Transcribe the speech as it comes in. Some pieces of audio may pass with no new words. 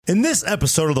In this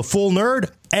episode of The Full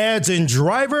Nerd, ads and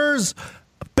drivers,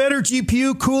 better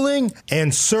GPU cooling,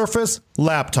 and Surface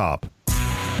laptop.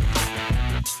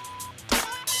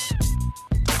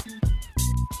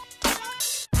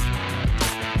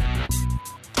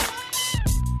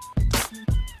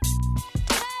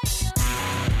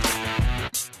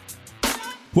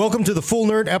 Welcome to The Full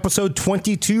Nerd, episode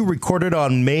 22, recorded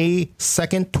on May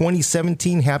 2nd,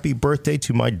 2017. Happy birthday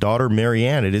to my daughter,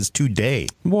 Marianne. It is today.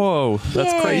 Whoa,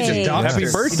 that's Yay. crazy. Happy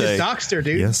Doxed birthday. You just doxed her,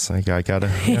 dude. Yes, I got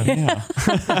it. Yeah.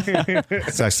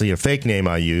 It's actually a fake name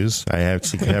I use. I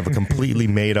actually have a completely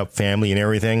made-up family and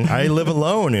everything. I live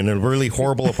alone in a really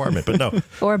horrible apartment, but no.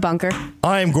 Or a bunker.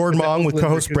 I am Gordon Mong with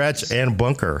co-host Brad and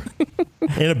Bunker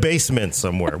in a basement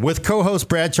somewhere. With co-host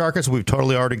Brad Charkis, we've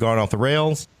totally already gone off the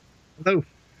rails. Hello.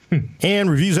 And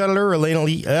reviews editor Alaina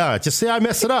Lee. Just say I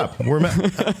messed it up.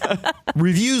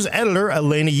 Reviews editor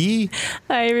Alaina Yee.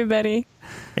 Hi, everybody.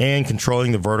 And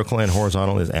controlling the vertical and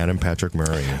horizontal is Adam Patrick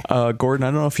Murray. Gordon,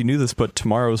 I don't know if you knew this, but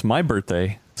tomorrow is my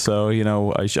birthday. So, you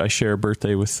know, I share a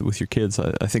birthday with your kids.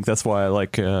 I think that's why I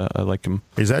like them.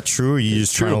 Is that true? Or are you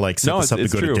just trying to like set this up to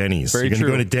go to Denny's? Very You're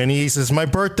going to go to Denny's. It's my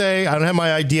birthday. I don't have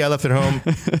my ID. I left it home.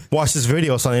 Watch this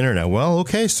video. It's on the internet. Well,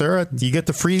 okay, sir. You get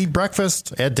the free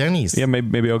breakfast at Denny's. Yeah,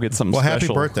 maybe I'll get something special.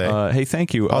 Happy birthday. Hey,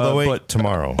 thank you. Although, wait, but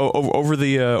tomorrow. Over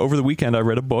the weekend, I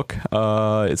read a book.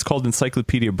 It's called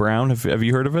Encyclopedia Brown. Have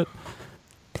you heard of it?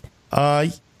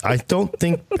 I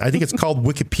think it's called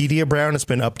Wikipedia Brown. It's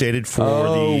been updated for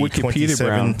the Wikipedia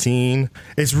 2017. Brown.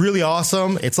 It's really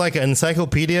awesome. It's like an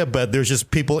encyclopedia, but there's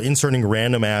just people inserting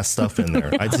random ass stuff in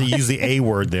there. I use the A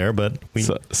word there, but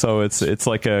so it's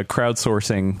like a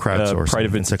crowdsourcing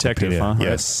private detective, huh?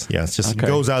 Yes, yes. Just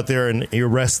goes out there and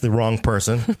arrests the wrong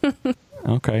person.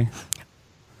 Okay.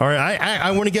 All right,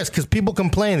 I want to guess because people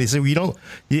complain. They say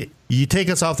you take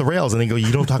us off the rails, and they go,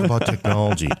 you don't talk about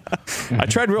technology. I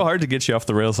tried real hard to get you off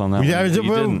the rails on that one.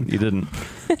 You didn't.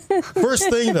 First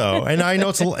thing, though, and I know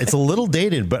it's a little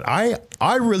dated, but I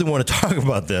really want to talk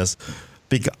about this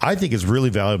because I think it's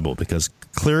really valuable because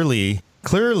clearly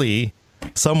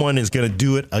someone is going to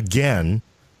do it again.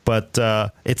 But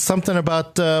it's something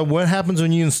about what happens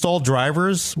when you install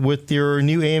drivers with your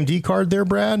new AMD card there,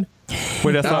 Brad?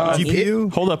 Wait, I thought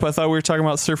GPU? Hold up, I thought we were talking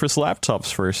about Surface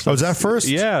laptops first. Oh, is that first?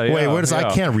 Yeah. Wait, what is?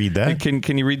 I can't read that.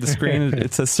 Can you read the screen?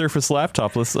 It says Surface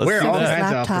laptop. Let's We're do all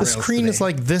that. kinds of The screen is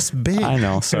like this big. I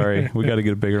know. Sorry, we got to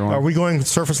get a bigger one. Are we going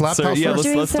Surface laptop yeah, first?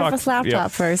 let's talk Surface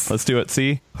laptop first. Let's do it.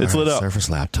 See, it's lit up. Surface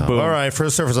laptop. Boom. All right,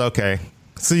 first Surface. Okay.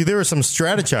 See, there was some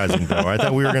strategizing, though. I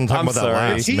thought we were going to talk about that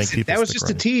last. Make people that was just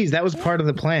a tease. That was part of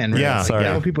the plan. Right? Yeah, sorry.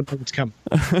 Now people know what's coming.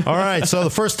 All right, so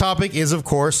the first topic is, of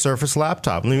course, Surface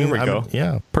laptop. Here we go.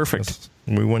 Yeah. Perfect.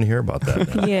 We want to hear about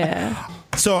that. Yeah.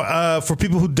 So for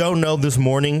people who don't know, this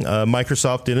morning,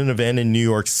 Microsoft did an event in New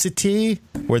York City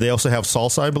where they also have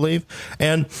Salsa, I believe.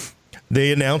 And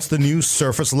they announced the new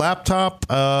Surface laptop,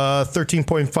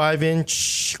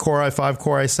 13.5-inch Core i5,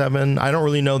 Core i7. I don't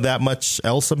really know that much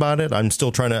else about it. I'm still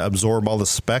trying to absorb all the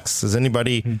specs. Does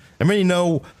anybody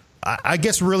know? I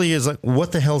guess really is like,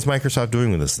 what the hell is Microsoft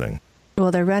doing with this thing?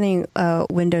 Well, they're running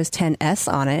Windows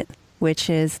 10S on it, which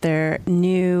is their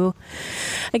new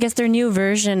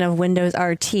version of Windows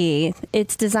RT.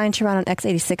 It's designed to run on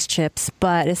x86 chips,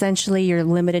 but essentially you're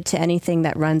limited to anything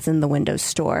that runs in the Windows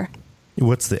Store.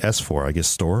 What's the S for? I guess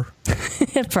store?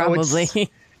 Probably.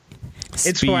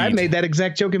 It's for, I made that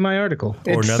exact joke in my article.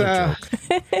 Or it's another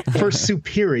joke. For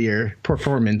superior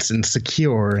performance and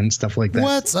secure and stuff like that.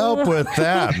 What's up with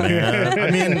that, man?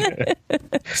 I mean,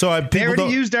 so they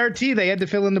already used RT. They had to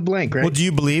fill in the blank, right? Well, do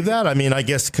you believe that? I mean, I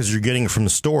guess because you're getting it from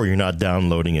the store, you're not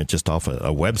downloading it just off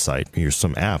a website. Here's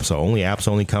some apps. So apps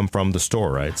only come from the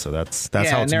store, right? So that's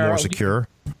how it's more secure.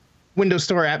 Windows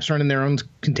Store apps running their own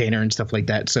container and stuff like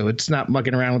that. So it's not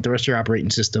mucking around with the rest of your operating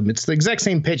system. It's the exact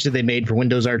same pitch that they made for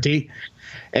Windows RT,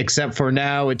 except for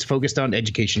now it's focused on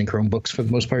education and Chromebooks for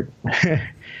the most part.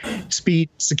 Speed,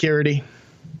 security.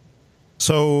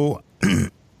 So,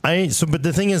 but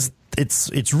the thing is,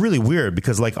 it's really weird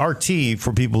because like RT,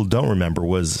 for people who don't remember,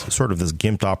 was sort of this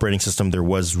gimped operating system. There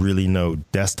was really no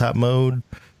desktop mode.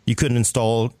 You couldn't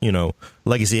install,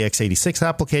 legacy x86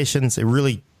 applications. It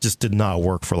really just did not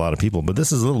work for a lot of people. But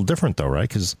this is a little different, though, right?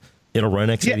 Because it'll run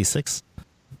x86.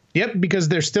 Yep, because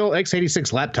they're still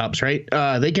x86 laptops, right?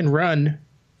 They can run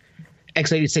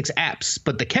x86 apps,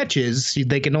 but the catch is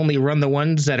they can only run the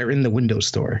ones that are in the Windows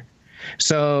Store.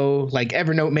 So, like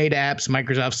Evernote made apps,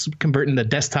 Microsoft's converting the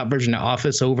desktop version of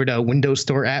Office over to Windows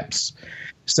Store apps.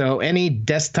 So, any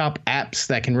desktop apps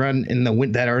that can run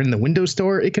that are in the Windows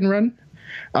Store, it can run.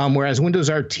 Whereas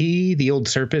Windows RT, the old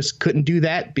Surface, couldn't do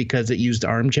that because it used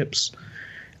ARM chips.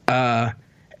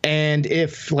 And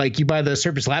if like you buy the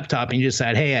Surface laptop and you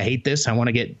decide, hey, I hate this, I want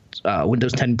to get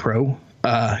Windows 10 Pro,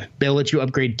 they'll let you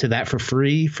upgrade to that for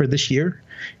free for this year,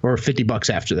 or $50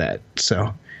 after that.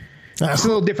 So it's a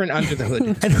little different under the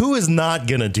hood. And who is not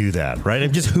going to do that, right?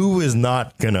 And just who is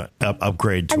not going to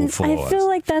upgrade to a full OS? I feel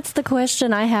like that's the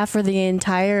question I have for the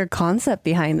entire concept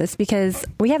behind this, because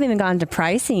we haven't even gone to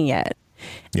pricing yet.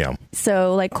 Yeah.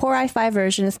 So like Core i5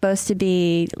 version is supposed to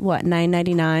be what,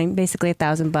 $999, basically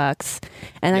 $1,000.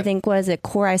 And I think, what is it,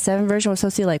 Core i7 version was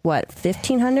supposed to be like what,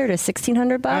 $1,500 or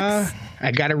 $1,600?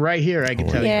 I got it right here. I can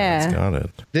tell you. Yeah. Got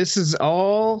it. This is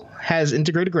all has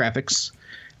integrated graphics.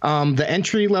 The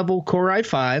entry level Core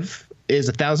i5 is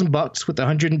 $1,000 with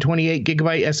 128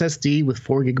 gigabyte SSD with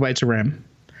 4 gigabytes of RAM.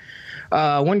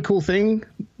 One cool thing,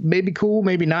 maybe cool,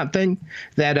 maybe not thing,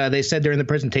 that they said during the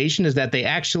presentation is that they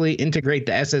actually integrate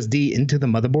the SSD into the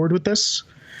motherboard with this.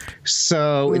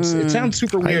 So it sounds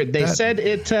super weird. They said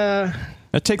it.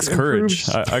 That takes courage.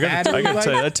 I gotta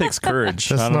say, that takes courage.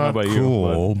 That's I don't know about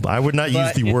cool. you. I would not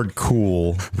use the word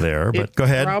cool there, but go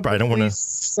ahead. I don't want to.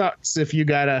 Sucks if you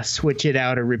gotta switch it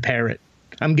out or repair it.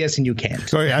 I'm guessing you can't.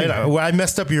 Sorry, I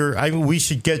messed up your. I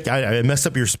messed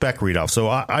up your spec read off. So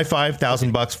i5,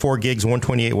 $1,000, 4 gigs,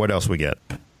 128. What else we get?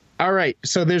 All right,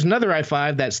 so there's another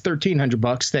i5 that's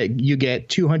 $1,300 that you get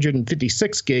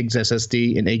 256 gigs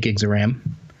SSD and 8 gigs of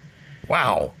RAM.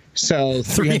 Wow. So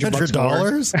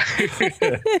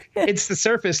 $300. It's the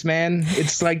Surface, man.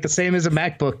 It's like the same as a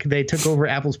MacBook. They took over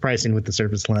Apple's pricing with the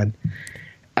Surface line.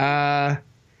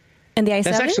 And the i7?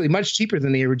 That's actually much cheaper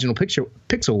than the original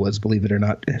Pixel was, believe it or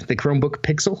not. The Chromebook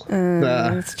Pixel,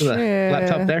 the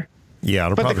laptop there.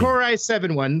 Yeah, but the Core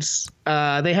i7 ones,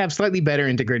 they have slightly better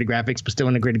integrated graphics, but still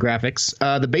integrated graphics.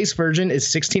 The base version is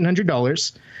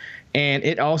 $1,600, and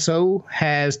it also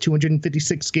has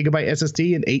 256 gigabyte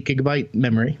SSD and 8 gigabyte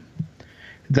memory.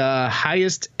 The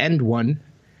highest end one,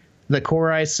 the Core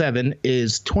i7,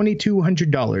 is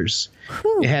 $2,200.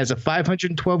 It has a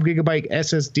 512 gigabyte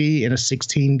SSD and a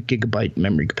 16 gigabyte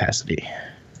memory capacity.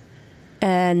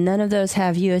 And none of those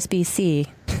have USB-C,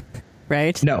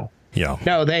 right? No. Yeah.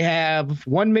 No, they have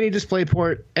one mini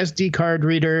DisplayPort, SD card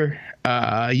reader,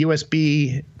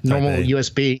 USB, normal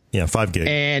USB. Yeah, 5 gig.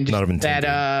 And not even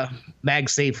that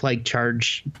MagSafe like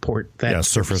charge port. That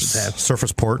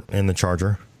Surface port in the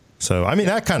charger. So, I mean,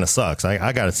 that kind of sucks.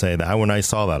 I got to say that when I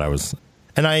saw that,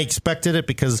 and I expected it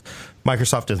because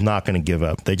Microsoft is not going to give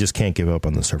up. They just can't give up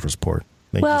on the Surface port.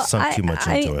 They just sunk too much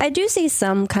into it. I do see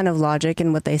some kind of logic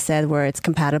in what they said where it's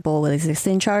compatible with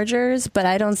existing chargers, but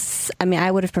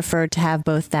I would have preferred to have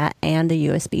both that and the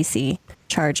USB-C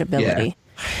charge ability. Yeah.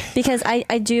 Because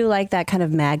I do like that kind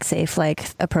of MagSafe like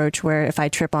approach where if I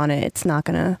trip on it, it's not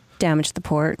going to damage the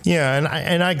port. Yeah,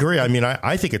 and I agree. I mean,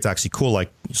 I think it's actually cool.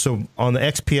 Like, so on the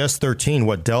XPS 13,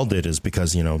 what Dell did is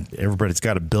because, everybody's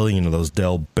got a billion of those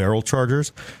Dell barrel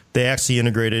chargers, they actually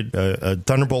integrated a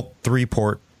Thunderbolt 3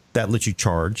 port that lets you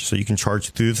charge. So you can charge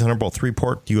through the Thunderbolt 3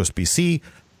 port, USB-C,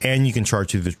 and you can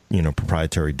charge through the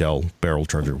proprietary Dell barrel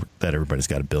charger that everybody's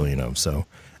got a billion of. So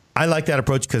I like that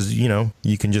approach because,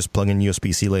 you can just plug in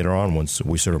USB-C later on once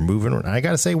we sort of move in. I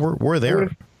got to say, we're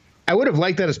there. I would have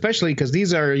liked that, especially because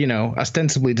these are,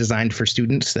 ostensibly designed for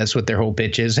students. That's what their whole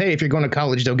pitch is. Hey, if you're going to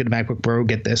college, don't get a MacBook Pro,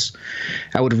 get this.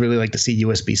 I would have really liked to see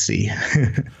USB-C.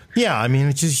 Yeah, I mean,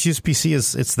 it's just USB-C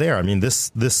it's there. I mean, this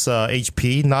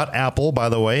HP, not Apple, by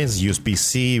the way, is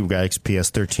USB-C. We've got XPS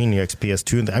 13, XPS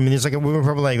 2. I mean, we're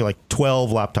probably like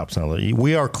 12 laptops now.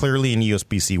 We are clearly in the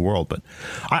USB-C world, but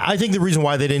I think the reason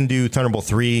why they didn't do Thunderbolt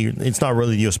 3, it's not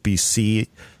really USB-C,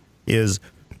 is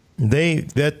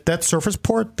that Surface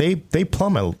port, they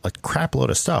plumb a crap load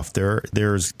of stuff. There's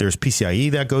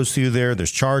PCIe that goes through there.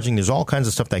 There's charging. There's all kinds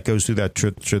of stuff that goes through that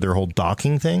to their whole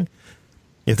docking thing.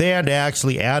 If they had to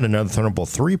actually add another Thunderbolt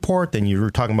 3 port, then you were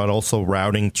talking about also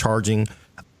routing, charging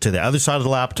to the other side of the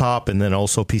laptop, and then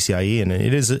also PCIe. And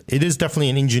it is definitely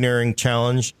an engineering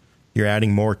challenge. You're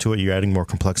adding more to it. You're adding more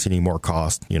complexity, more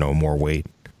cost, more weight.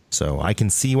 So I can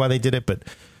see why they did it, but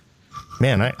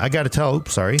man, I got to tell.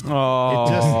 Oops, sorry.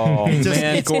 Oh,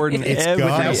 man, Gordon.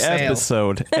 Every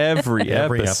episode.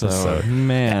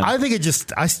 Man.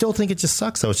 I still think it just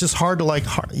sucks, though. It's just hard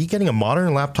to you getting a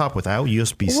modern laptop without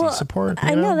USB-C support?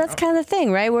 I know, that's kind of the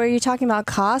thing, right? Where you're talking about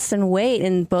cost and weight,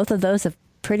 and both of those have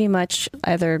pretty much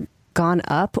either gone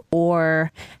up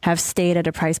or have stayed at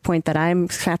a price point that I'm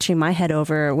scratching my head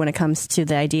over when it comes to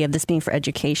the idea of this being for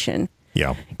education.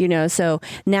 Yeah. So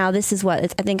now this is I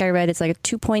think I read it's like a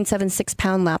 2.76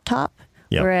 pound laptop,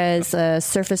 whereas a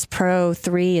Surface Pro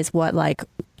 3 is like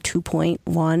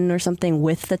 2.1 or something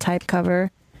with the type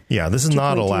cover. Yeah, this is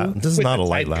not a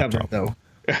light laptop though.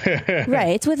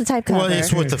 Right, it's with the type cover. Well,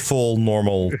 it's with the full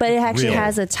normal. But it actually real.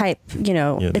 has a type, it's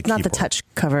not the keyboard. touch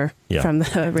cover from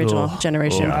the original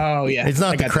generation. Oh, yeah. It's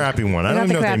not the crappy one. I don't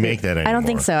even know if they make that anymore. I don't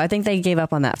think so. I think they gave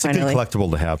up on that It's finally. a good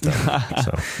collectible to have, though.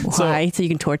 Why? So you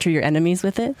can torture your enemies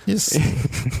with it? Just,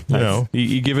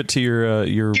 you give it to your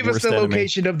Give us worst the enemy.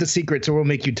 location of the secret, or we'll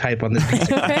make you type on this piece.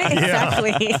 Right?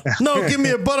 Exactly. No, give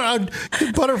me a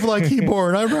butterfly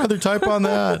keyboard. I'd rather type on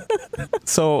that.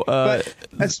 So But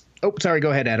that's. Oh, sorry. Go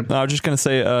ahead, Adam. I was just going to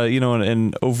say,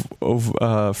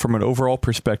 from an overall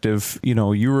perspective,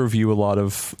 you review a lot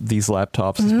of these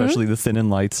laptops, especially the thin and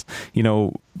lights.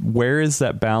 Where is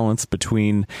that balance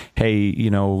between, hey,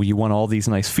 you want all these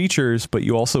nice features, but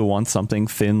you also want something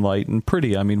thin, light, and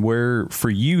pretty? I mean, where,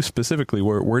 for you specifically,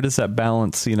 where does that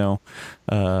balance,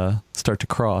 start to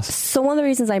cross? So one of the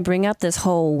reasons I bring up this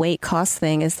whole weight cost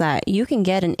thing is that you can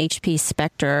get an HP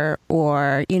Spectre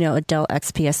or, a Dell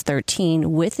XPS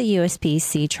 13 with a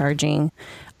USB-C charging,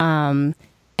 and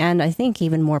I think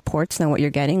even more ports than what you're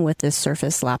getting with this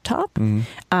Surface laptop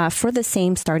for the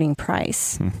same starting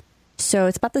price. So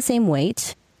it's about the same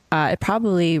weight. It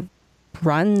probably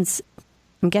runs,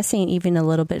 I'm guessing, even a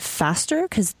little bit faster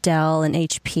because Dell and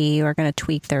HP are going to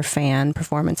tweak their fan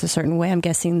performance a certain way. I'm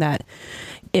guessing that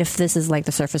if this is like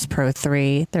the Surface Pro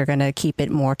 3, they're going to keep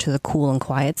it more to the cool and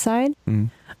quiet side.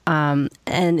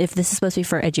 And if this is supposed to be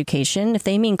for education, if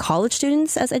they mean college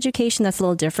students as education, that's a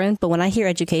little different. But when I hear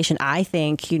education, I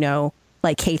think,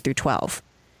 like K through 12.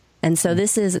 And so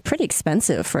this is pretty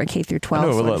expensive for a K through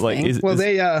 12.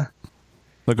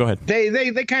 Go ahead.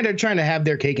 They kind of trying to have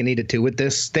their cake and eat it too with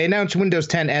this. They announced Windows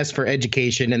 10s for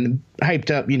education and hyped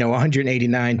up, $189,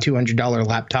 $200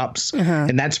 laptops,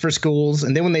 and that's for schools.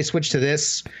 And then when they switched to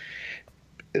this,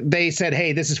 they said,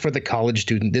 hey, this is for the college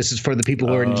student. This is for the people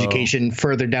who are in education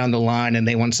further down the line, and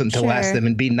they want something to last them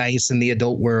and be nice in the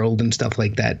adult world and stuff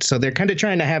like that. So they're kind of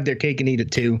trying to have their cake and eat it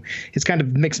too. It's kind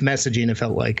of mixed messaging, it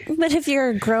felt like. But if you're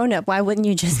a grown-up, why wouldn't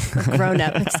you just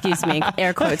excuse me,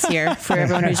 air quotes here for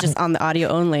everyone who's just on the audio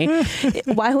only.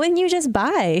 Why wouldn't you just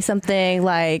buy something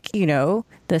like, the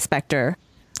Spectre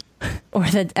or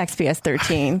the XPS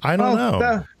 13? I don't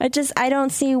know. I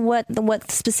don't see what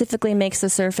specifically makes the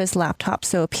Surface laptop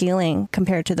so appealing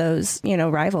compared to those,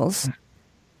 rivals.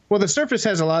 Well, the Surface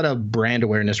has a lot of brand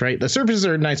awareness, right? The Surfaces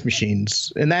are nice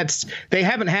machines, and they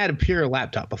haven't had a pure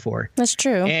laptop before. That's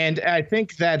true. And I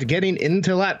think that getting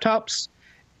into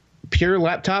pure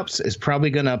laptops is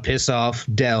probably going to piss off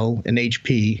Dell and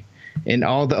HP and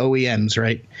all the OEMs,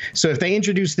 right? So if they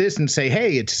introduce this and say,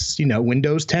 hey, it's,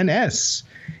 Windows 10s,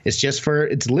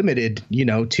 it's limited,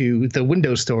 to the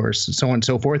Windows stores, so on and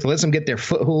so forth. It lets them get their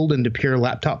foothold into pure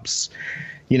laptops,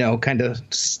 kind of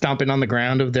stomping on the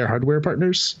ground of their hardware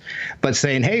partners, but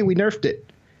saying, hey, we nerfed it.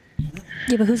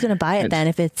 Yeah, but who's going to buy it then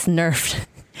if it's nerfed?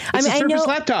 It's a Surface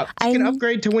laptop. You can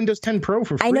upgrade to Windows 10 Pro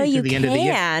for free I know you to the end of the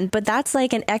year. But that's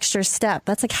like an extra step.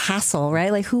 That's like hassle,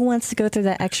 right? Like, who wants to go through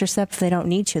that extra step if they don't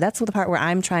need to? That's the part where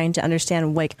I'm trying to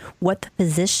understand, like, what the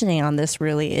positioning on this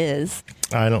really is.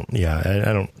 I don't.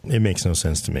 It makes no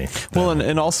sense to me. Well,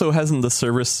 and also hasn't the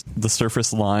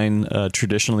Surface line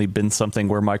traditionally been something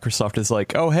where Microsoft is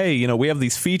like, oh, hey, we have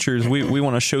these features, we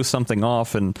want to show something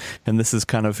off, and this is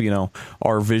kind of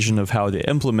our vision of how to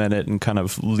implement it and kind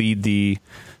of lead the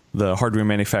hardware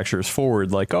manufacturers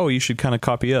forward. Like, oh, you should kind of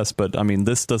copy us, but I mean,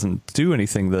 this doesn't do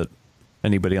anything that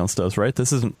anybody else does, right?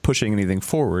 This isn't pushing anything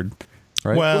forward.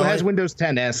 Right? Well, it has Windows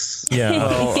 10s. Yeah.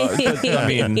 I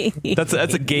mean, that's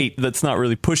a gate that's not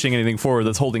really pushing anything forward.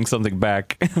 That's holding something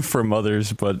back from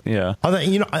others. But yeah,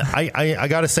 I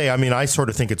got to say, I mean, I sort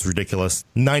of think it's ridiculous.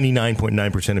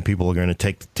 99.9% of people are going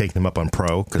to take them up on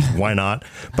Pro because why not?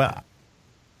 But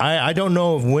I don't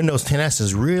know if Windows 10s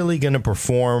is really going to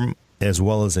perform as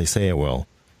well as they say it will.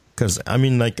 Because, I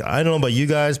mean, like, I don't know about you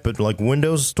guys, but, like,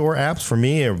 Windows Store apps for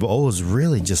me have always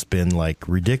really just been, like,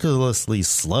 ridiculously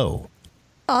slow.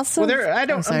 Also,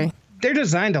 they're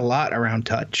designed a lot around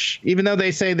touch, even though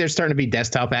they say there's starting to be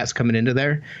desktop apps coming into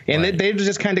there. And they're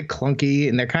just kind of clunky,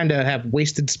 and they kind of have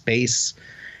wasted space.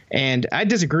 And I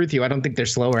disagree with you. I don't think they're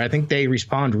slower. I think they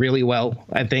respond really well.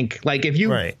 I think, like, if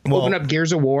you open up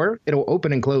Gears of War, it'll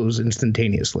open and close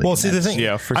instantaneously. Well, see, the thing,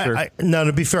 yeah, for sure. Now,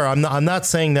 to be fair, I'm not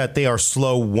saying that they are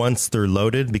slow once they're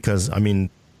loaded, because, I mean,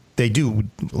 they do.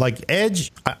 Like,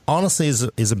 Edge, honestly,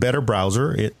 is a better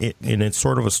browser, and it's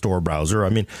sort of a store browser. I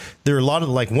mean, there are a lot of,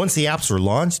 like, once the apps are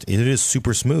launched, it is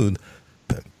super smooth.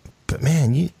 But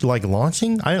man, you like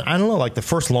launching? I don't know, like the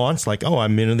first launch, like, oh,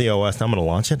 I'm into the OS, I'm going to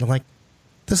launch it. I'm like,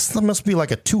 this must be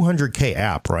like a 200K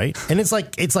app, right? And it's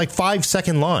like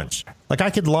 5-second launch. Like I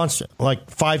could launch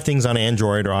like 5 things on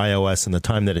Android or iOS in the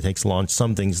time that it takes to launch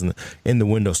some things in the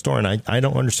Windows Store, and I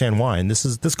don't understand why. And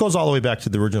this goes all the way back to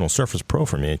the original Surface Pro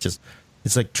for me.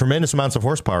 It's like tremendous amounts of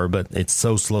horsepower, but it's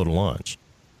so slow to launch.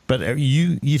 But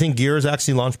you think Gears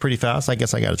actually launched pretty fast? I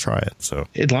guess I got to try it. So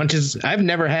it launches. I've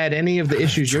never had any of the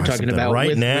issues you're talking about right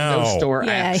with now. Windows Store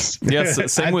apps.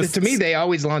 Yes, same with to me, they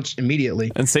always launch immediately.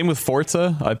 And same with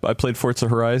Forza. I played Forza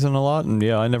Horizon a lot, and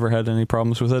yeah, I never had any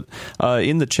problems with it.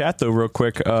 In the chat, though, real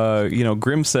quick,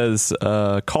 Grim says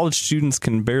college students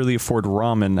can barely afford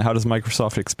ramen. How does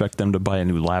Microsoft expect them to buy a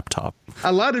new laptop?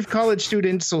 A lot of college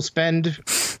students will spend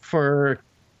for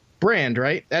brand,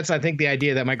 right? That's, I think, the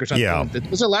idea that Microsoft. Yeah.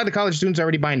 There's a lot of college students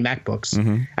already buying MacBooks.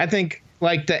 Mm-hmm. I think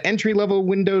like the entry level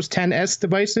Windows 10s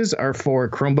devices are for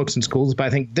Chromebooks and schools, but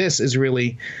I think this is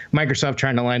really Microsoft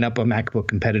trying to line up a MacBook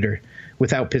competitor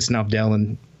without pissing off Dell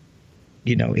and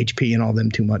HP and all them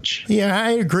too much. Yeah,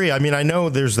 I agree. I mean, I know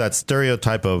there's that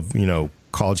stereotype of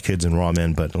college kids and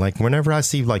ramen, but like whenever I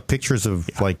see like pictures of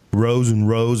like rows and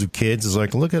rows of kids, it's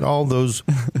like, look at all those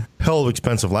hell of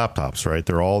expensive laptops, right?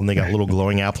 And they got little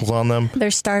glowing apples on them.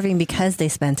 They're starving because they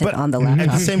spent it on the laptop.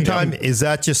 At the same time, is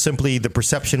that just simply the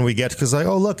perception we get? Because like,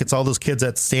 oh, look, it's all those kids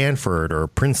at Stanford or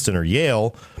Princeton or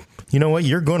Yale. You know what?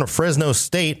 You're going to Fresno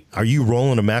State. Are you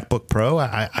rolling a MacBook Pro?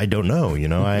 I don't know.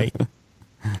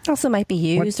 Also might be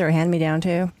used or hand-me-down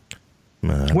too.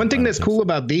 One thing that's cool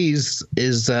about these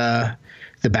is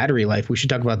the battery life. We should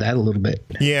talk about that a little bit.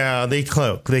 Yeah, they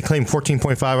claim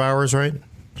 14.5 hours, right?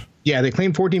 Yeah, they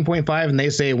claim 14.5, and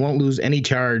they say it won't lose any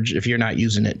charge if you're not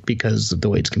using it because of the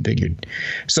way it's configured.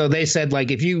 So they said, like,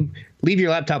 if you leave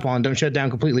your laptop on, don't shut it down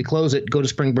completely, close it, go to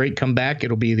spring break, come back,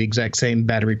 it'll be the exact same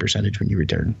battery percentage when you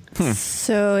return.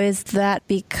 So is that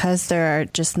because there are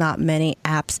just not many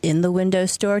apps in the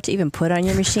Windows Store to even put on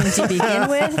your machine to begin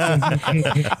with?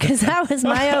 Because that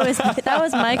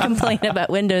was my complaint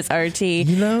about Windows RT.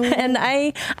 And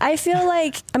I feel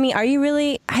like, are you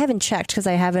really? I haven't checked because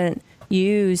I haven't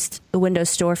used the Windows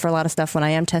Store for a lot of stuff when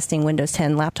I am testing Windows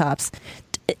 10 laptops.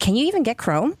 Can you even get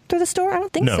Chrome through the store? I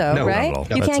don't think so, no, right?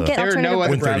 Not at all. You can't get there alternative. are no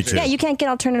other browsers. Yeah, you can't get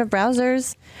alternative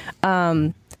browsers.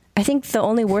 I think the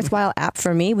only worthwhile app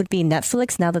for me would be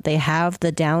Netflix now that they have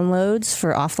the downloads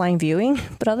for offline viewing.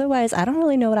 But otherwise, I don't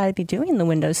really know what I'd be doing in the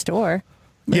Windows Store.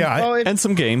 Yeah, and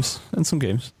some games.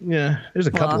 Yeah, there's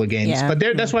a couple of games, but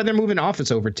that's why they're moving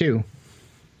Office over too.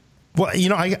 Well,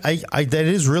 I that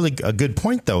is really a good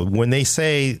point, though. When they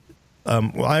say,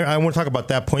 I want to talk about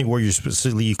that point where you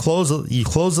specifically you close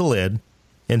the lid,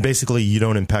 and basically you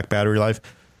don't impact battery life.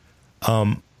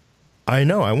 I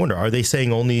wonder, are they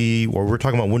saying only, or we're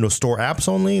talking about Windows Store apps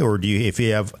only, or if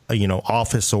you have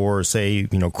Office or say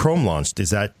Chrome launched,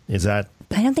 is that?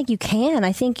 I don't think you can.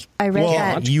 I think I read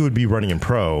that. You would be running in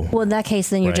Pro. Well, in that case,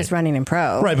 then you're just running in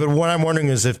Pro. Right, but what I'm wondering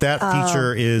is if that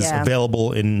feature is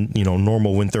available in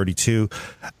normal Win32.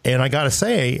 And I got to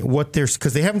say,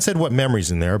 because they haven't said what memory's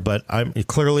in there, but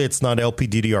clearly it's not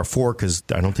LPDDR4 because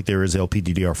I don't think there is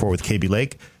LPDDR4 with KB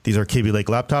Lake. These are KB Lake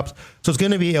laptops. So it's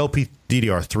going to be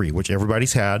LPDDR3, which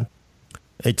everybody's had.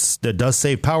 It does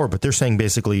save power, but they're saying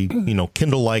basically,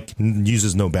 Kindle-like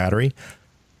uses no battery.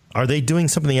 Are they doing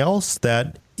something else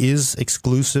that is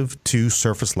exclusive to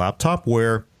Surface Laptop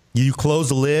where you close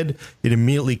the lid, it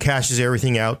immediately caches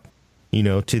everything out, to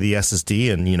the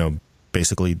SSD and,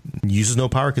 basically uses no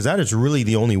power? Because that is really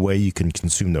the only way you can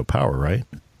consume no power, right?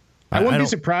 I wouldn't be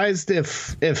surprised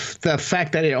if the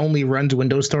fact that it only runs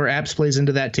Windows Store apps plays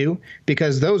into that too,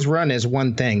 because those run as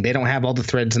one thing. They don't have all the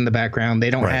threads in the background. They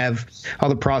don't have all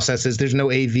the processes. There's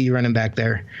no AV running back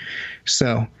there.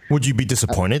 So would you be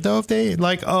disappointed though if they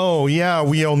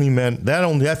we only meant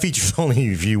that feature's only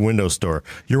if you Windows Store.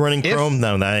 You're running Chrome?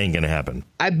 No, that ain't gonna happen.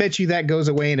 I bet you that goes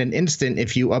away in an instant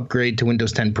if you upgrade to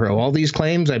Windows 10 Pro. All these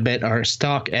claims I bet are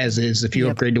stock as is. If you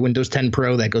upgrade to Windows 10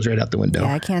 Pro, that goes right out the window.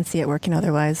 Yeah, I can't see it working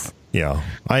otherwise. Yeah,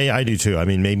 I do too. I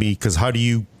mean, maybe because how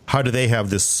do they have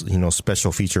this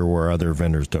special feature where other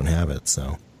vendors don't have it?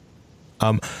 So.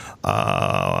 And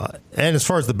as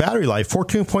far as the battery life,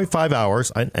 14.5 hours.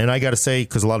 And I got to say,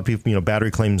 because a lot of people, battery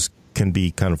claims can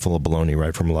be kind of full of baloney,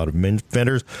 right, from a lot of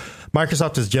vendors.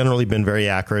 Microsoft has generally been very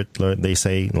accurate. They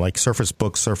say, like Surface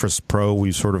Book, Surface Pro,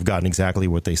 we've sort of gotten exactly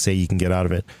what they say you can get out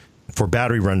of it for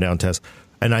battery rundown tests.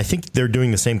 And I think they're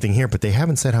doing the same thing here, but they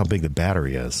haven't said how big the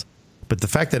battery is. But the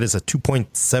fact that it's a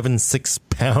 2.76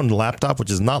 pound laptop,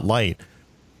 which is not light,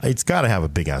 it's got to have a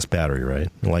big-ass battery, right?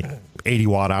 Like 80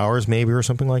 watt-hours maybe or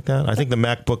something like that. I think the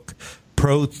MacBook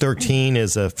Pro 13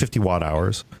 is 50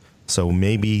 watt-hours, so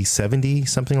maybe 70,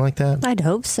 something like that. I'd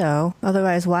hope so.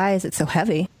 Otherwise, why is it so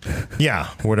heavy? Yeah,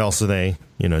 what else are they,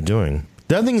 doing?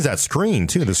 The other thing is that screen,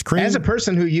 too. The screen. As a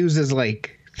person who uses,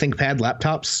 like, ThinkPad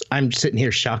laptops, I'm sitting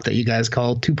here shocked that you guys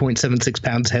call 2.76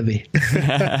 pounds heavy.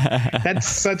 That's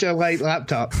such a light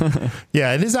laptop.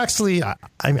 Yeah, it is actually.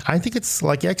 I think it's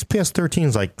like XPS 13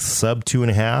 is like sub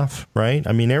 2.5, right?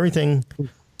 I mean, everything.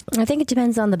 I think it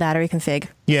depends on the battery config.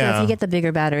 Yeah. So if you get the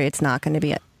bigger battery, it's not going to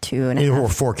be at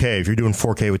 2.5. Or 4K. If you're doing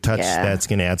 4K with touch, that's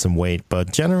going to add some weight.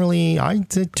 But generally, I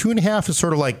think 2.5 is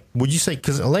sort of like, would you say,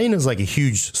 because Alaina is like a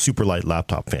huge super light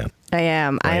laptop fan. I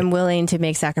am. Right? I'm willing to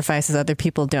make sacrifices other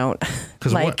people don't.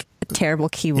 Like a terrible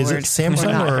keyboard. Is it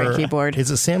Samsung or keyboard?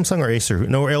 Is it Samsung or Acer?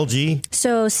 No, LG?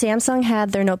 So Samsung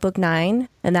had their Notebook 9,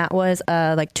 and that was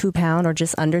like 2 pound or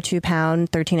just under 2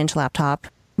 pound, 13-inch laptop,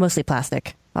 mostly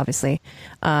plastic, obviously.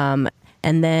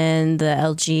 And then the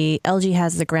LG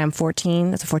has the Gram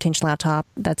 14. That's a 14-inch laptop.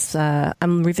 That's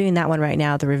I'm reviewing that one right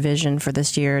now. The revision for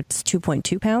this year, it's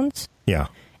 2.2 pounds. Yeah.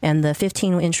 And the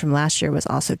 15-inch from last year was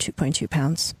also 2.2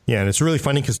 pounds. Yeah, and it's really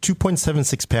funny because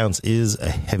 2.76 pounds is a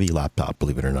heavy laptop,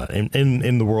 believe it or not,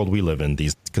 in the world we live in,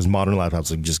 because modern laptops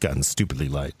have just gotten stupidly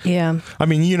light. Yeah. I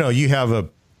mean, you have a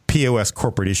POS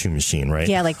corporate issue machine, right?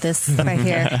 Yeah, like this right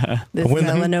here. This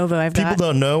Lenovo I've got. People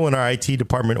don't know when our IT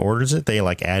department orders it, they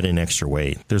like add in extra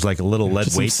weight. There's like a little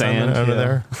lead weight under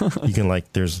there. You can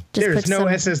like, there's no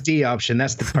SSD option.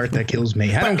 That's the part that kills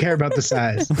me. I don't care about the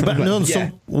size. But no,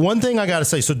 so one thing I got to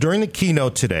say, so during the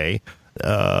keynote today,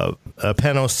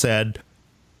 Panos said,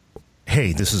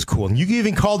 hey, this is cool. And you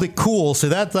even called it cool. So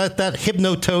that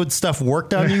Hypnotoad stuff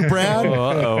worked on you, Brad.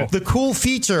 The cool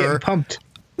feature. Getting pumped.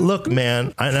 Look,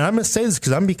 man, and I'm going to say this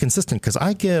because I'm going to be consistent, because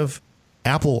I give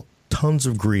Apple tons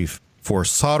of grief for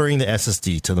soldering the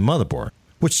SSD to the motherboard,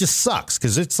 which just sucks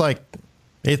because it's like,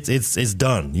 it's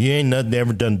done. You ain't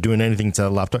never done doing anything to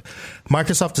the laptop.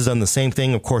 Microsoft has done the same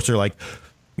thing. Of course, they're like,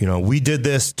 we did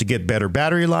this to get better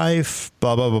battery life,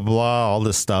 blah, blah, blah, blah, all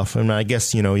this stuff. And I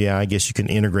guess, I guess you can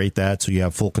integrate that so you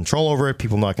have full control over it.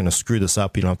 People are not going to screw this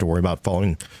up. You don't have to worry about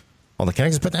following all the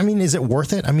connections. But, I mean, is it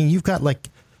worth it? I mean, you've got like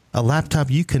a laptop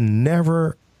you can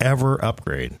never, ever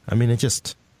upgrade. I mean, it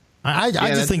just, I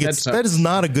just think that is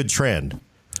not a good trend.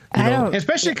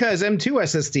 Especially because M2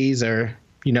 SSDs are,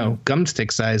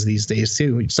 gumstick size these days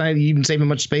too. It's not even saving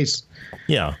much space.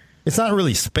 Yeah. It's not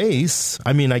really space.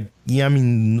 I mean, I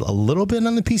mean a little bit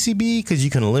on the PCB because you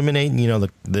can eliminate,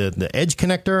 the edge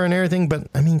connector and everything. But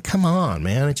I mean, come on,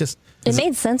 man. It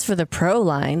made sense for the Pro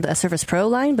line, the Surface Pro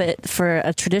line, but for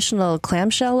a traditional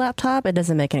clamshell laptop, it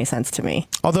doesn't make any sense to me.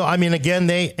 Although, I mean, again,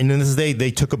 they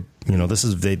took a,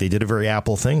 they did a very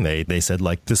Apple thing. They said,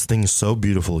 like, this thing's so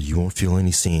beautiful, you won't feel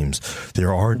any seams.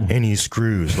 There aren't any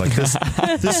screws. Like this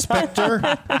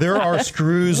Spectre, there are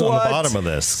screws on the bottom of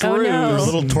this. Screws. Oh, no. There's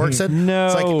little Torx head. No.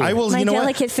 It's like, I will, My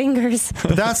delicate fingers.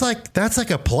 But that's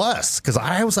like a plus, because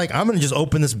I was like, I'm going to just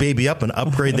open this baby up and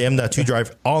upgrade the M.2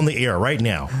 drive on the air right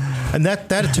now. And that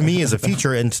to me is a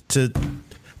feature, and to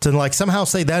like somehow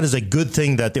say that is a good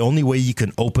thing, that the only way you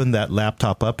can open that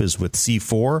laptop up is with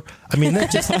C4. I mean,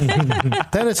 that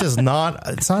is just not,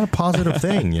 it's not a positive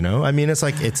thing, I mean, it's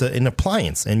like, it's an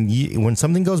appliance, and when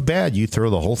something goes bad, you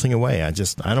throw the whole thing away. I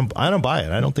don't buy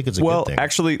it. I don't think it's a good thing. Well,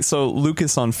 actually, so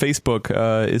Lucas on Facebook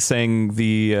is saying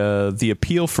the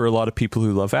appeal for a lot of people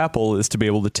who love Apple is to be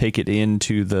able to take it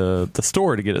into the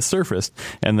store to get it surfaced,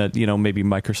 and that, maybe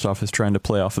Microsoft is trying to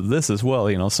play off of this as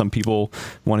well. Some people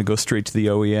want to go straight to the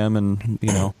OEM and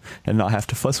and not have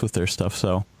to fuss with their stuff.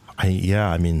 So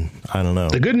I mean, I don't know.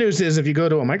 The good news is if you go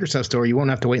to a Microsoft store, you won't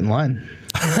have to wait in line.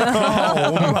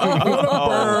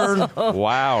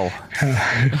 Wow.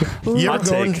 You ever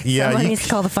going? Yeah, Someone needs to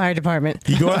call the fire department.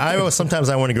 Sometimes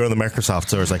I want to go to the Microsoft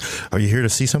store. It's like, are you here to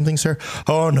see something, sir?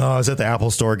 Oh no, I was at the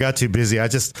Apple store. Got too busy. I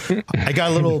got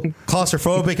a little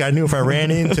claustrophobic. I knew if I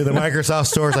ran into the Microsoft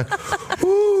store, it's like,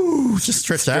 ooh, just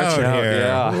stretch out here.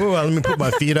 Yeah. Ooh, let me put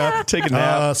my feet up. Take a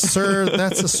nap. Sir,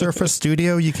 that's a Surface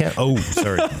Studio. You can't. Oh,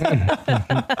 sorry.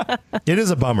 It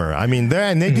is a bummer. I mean,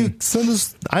 they do.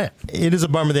 It is a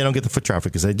bummer they don't get the foot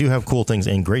traffic, because they do have cool things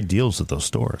and great deals at those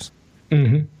stores.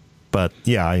 Mm-hmm. But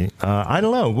yeah, I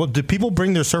don't know. Do people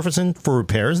bring their Surface in for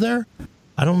repairs there?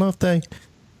 I don't know if they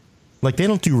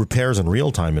don't do repairs in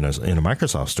real time in a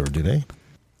Microsoft store, do they?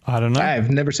 I don't know. I've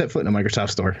never set foot in a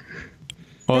Microsoft store.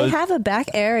 They have a back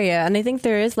area, and I think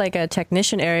there is like a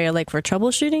technician area like for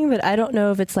troubleshooting, but I don't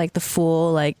know if it's like the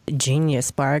full like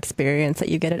Genius Bar experience that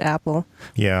you get at Apple.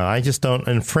 Yeah, I just don't.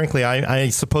 And frankly, I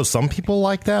suppose some people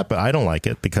like that, but I don't like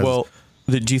it because... Well,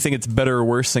 do you think it's better or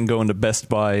worse than going to Best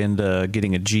Buy and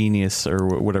getting a Genius or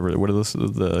whatever? What are those?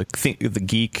 The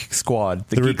Geek Squad,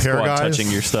 the Geek repair Squad guys? touching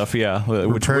your stuff? Yeah,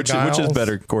 which is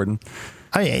better, Gordon?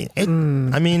 I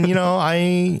mean, you know,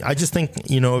 I just think,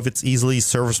 you know, if it's easily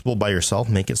serviceable by yourself,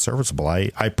 make it serviceable. I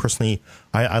personally,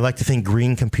 I like to think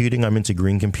green computing. I'm into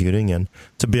green computing, and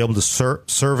to be able to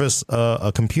service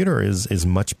a computer is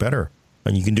much better,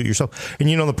 and you can do it yourself. And,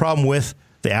 you know, the problem with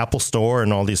the Apple Store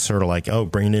and all these sort of like, oh,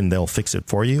 bring it in, they'll fix it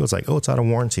for you. It's like, oh, it's out of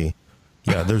warranty.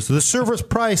 Yeah, there's the service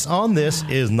price on this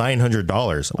is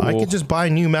 $900. I could just buy a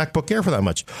new MacBook Air for that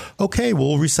much. Okay,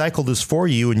 we'll recycle this for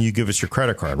you, and you give us your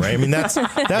credit card, right? I mean, that's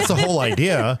the whole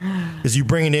idea. Is you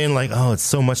bring it in like, oh, it's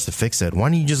so much to fix it. Why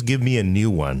don't you just give me a new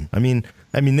one? I mean,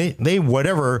 they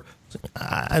whatever.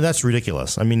 That's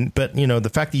ridiculous. I mean, but you know, the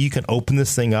fact that you can open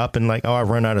this thing up and like, oh, I've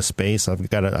run out of space. I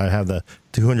have the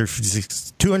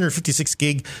 256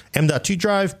 gig M.2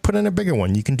 drive. Put in a bigger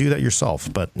one. You can do that yourself.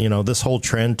 But you know, this whole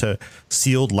trend to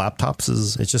sealed laptops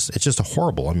it's just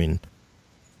horrible. I mean,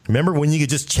 remember when you could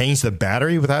just change the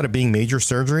battery without it being major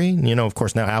surgery? You know, of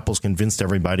course, now Apple's convinced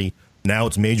everybody now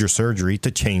it's major surgery to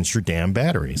change your damn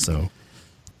battery. So.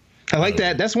 I like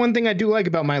that. That's one thing I do like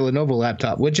about my Lenovo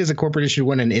laptop, which is a corporate issued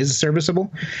one and is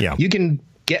serviceable. Yeah. You can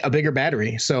get a bigger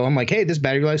battery. So I'm like, hey, this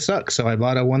battery life sucks. So I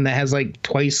bought a one that has like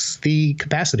twice the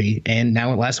capacity, and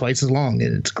now it lasts twice as long.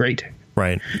 And it's great.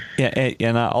 Right. Yeah,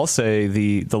 and I'll say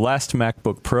the last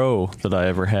MacBook Pro that I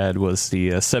ever had was the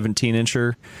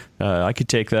 17-incher. I could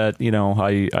take that. You know,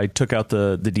 I took out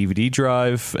the DVD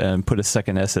drive and put a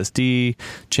second SSD,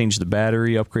 changed the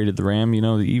battery, upgraded the RAM. You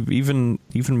know, even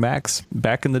Macs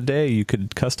back in the day, you could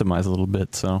customize a little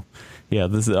bit. So, yeah,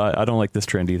 I don't like this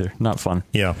trend either. Not fun.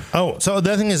 Yeah. Oh, so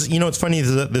the thing is, you know, it's funny,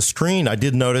 the screen, I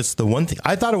did notice the one thing,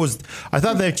 I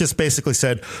thought they just basically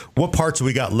said, what parts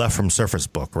we got left from Surface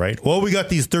Book, right? Well, we got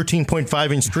these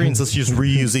 13.5 inch screens. Let's just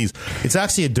reuse these. It's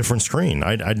actually a different screen.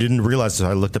 I didn't realize this.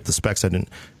 I looked up the specs. I didn't,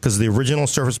 because the original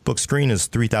Surface Book screen is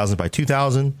 3000 by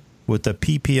 2000 with the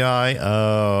PPI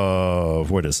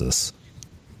of, what is this?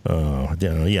 Yeah,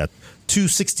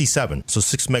 267. So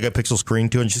 6 megapixel screen,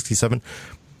 267.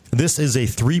 This is a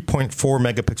 3.4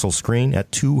 megapixel screen at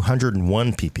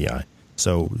 201 PPI.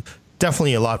 So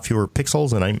definitely a lot fewer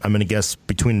pixels. And I'm going to guess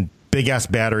between big ass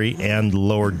battery and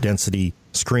lower density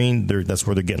screen, that's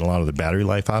where they're getting a lot of the battery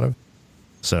life out of.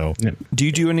 So, do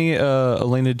you do any,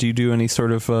 Alaina? Do you do any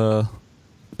sort of a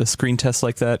screen test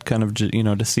like that, kind of, you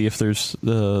know, to see if there's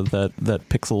that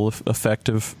pixel effect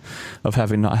of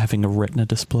not having a Retina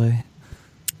display?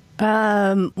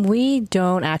 We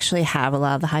don't actually have a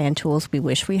lot of the high-end tools we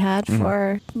wish we had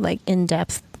for like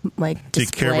in-depth like display. Do you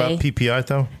care about PPI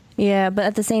though? Yeah, but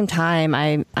at the same time,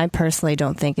 I personally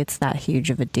don't think it's that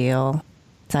huge of a deal.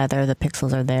 It's either the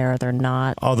pixels are there or they're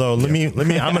not. Although let me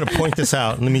I'm going to point this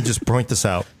out. Let me just point this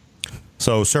out.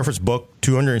 So Surface Book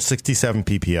 267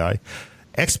 PPI,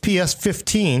 XPS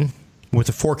 15 with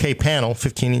a 4K panel,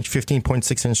 15-inch,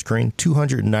 15.6-inch screen,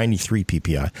 293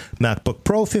 PPI. MacBook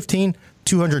Pro 15,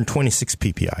 226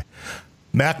 PPI.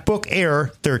 MacBook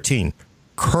Air 13,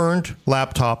 current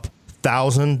laptop,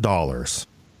 $1,000,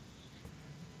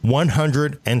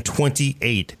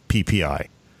 128 PPI.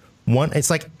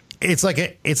 It's like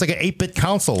an 8-bit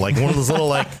console, like one of those little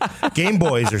like Game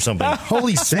Boys or something.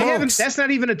 Holy smokes! That's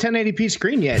not even a 1080p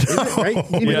screen yet, is it? Right?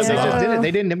 They just did it. They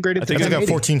didn't upgrade it. I think I got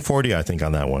 1440. I think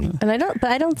on that one. And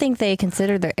I don't think they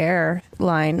consider their Air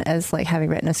line as like having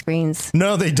Retina screens.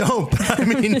 No, they don't. I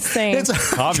mean, it's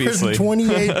obviously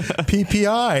 28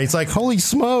 PPI. It's like holy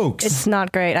smokes! It's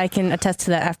not great. I can attest to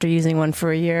that after using one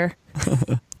for a year.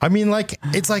 I mean,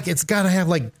 it's got to have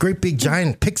like great big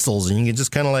giant pixels, and you can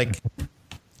just kind of like.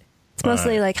 It's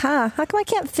mostly like, how come I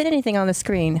can't fit anything on the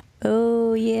screen?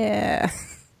 Oh, yeah.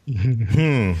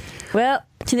 Well,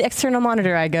 to the external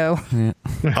monitor I go.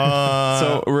 Yeah.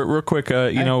 So, real quick,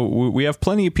 you know, we have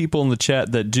plenty of people in the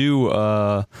chat that do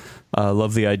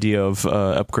love the idea of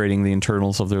upgrading the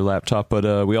internals of their laptop,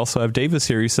 but we also have Davis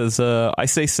here. He says, I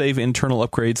say save internal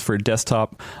upgrades for a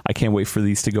desktop. I can't wait for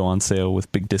these to go on sale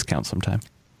with big discounts sometime.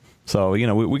 So, you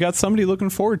know, we got somebody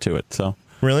looking forward to it, so...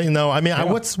 Really? No, I mean,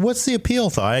 what's the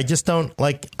appeal, though? I just don't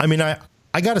like, I mean, I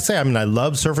got to say, I mean, I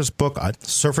love Surface Book.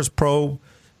 Surface Pro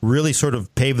really sort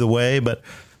of paved the way, but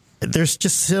there's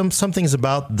just some things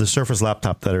about the Surface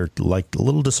laptop that are like a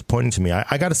little disappointing to me.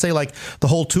 I got to say, like the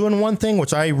whole 2-in-1 thing,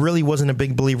 which I really wasn't a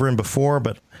big believer in before,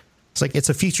 but it's like, it's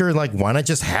a feature, like, why not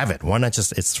just have it? Why not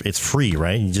just, it's free,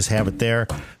 right? You just have it there.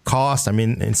 Cost, I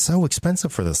mean, it's so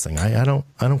expensive for this thing. I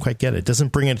don't quite get it. It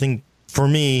doesn't bring anything for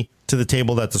me to the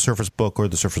table that the Surface Book or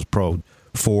the Surface Pro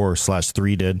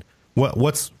 4/3 did.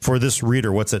 What's for this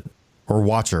reader? What's it or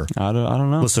watcher? I don't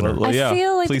know. Listener. Well, yeah. I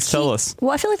feel like please tell us.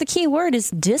 Well, I feel like the key word is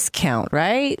discount,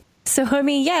 right? So I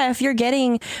mean, yeah, if you're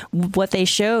getting what they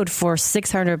showed for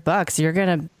 $600, you're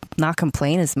gonna not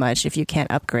complain as much if you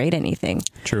can't upgrade anything.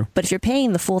 True. But if you're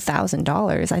paying the full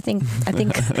 $1,000, I think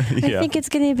Yeah. I think it's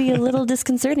going to be a little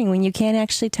disconcerting when you can't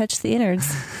actually touch the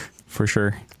innards. For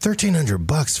sure.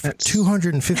 $1,300 for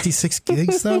 256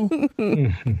 gigs, though.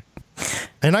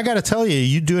 And I got to tell you,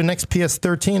 you do an XPS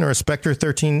 13 or a Spectre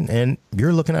 13, and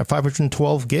you're looking at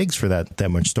 512 gigs for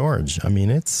that much storage. I mean,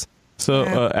 it's...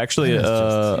 So actually,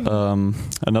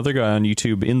 another guy on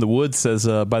YouTube, In the Woods, says,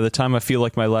 by the time I feel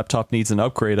like my laptop needs an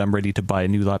upgrade, I'm ready to buy a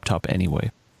new laptop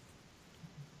anyway.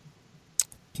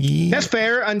 Yeah. That's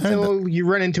fair until you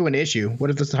run into an issue. What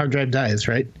if the hard drive dies,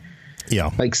 right? Yeah.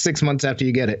 Like 6 months after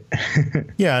you get it.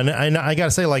 Yeah, and I got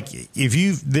to say, like,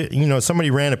 if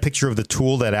somebody ran a picture of the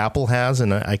tool that Apple has,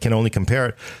 and I can only compare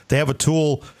it, they have a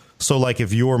tool, so like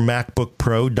if your MacBook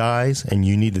Pro dies and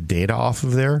you need the data off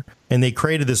of there, and they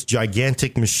created this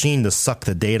gigantic machine to suck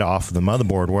the data off of the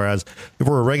motherboard, whereas if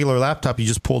we're a regular laptop, you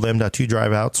just pull the M.2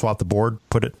 drive out, swap the board,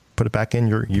 put it back in,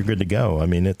 you're good to go. I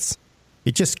mean, it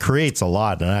just creates a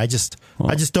lot, and I just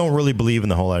don't really believe in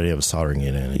the whole idea of soldering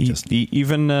it in.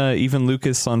 Even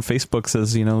Lucas on Facebook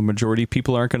says, the majority of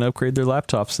people aren't going to upgrade their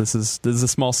laptops. This is a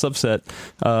small subset.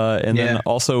 Then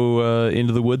also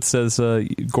Into the Woods says,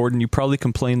 Gordon, you probably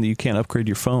complain that you can't upgrade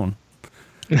your phone.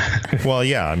 Well,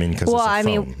 yeah, I mean, because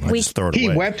just throw it he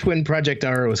away. wept when Project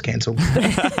Ara was canceled.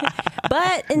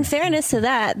 But in fairness to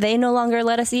that, they no longer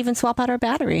let us even swap out our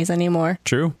batteries anymore.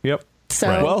 True. Yep. So,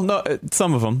 Right. Well, no,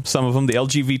 some of them. The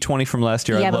LG V20 from last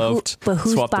year, Yeah, I but loved. but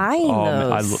who's buying man,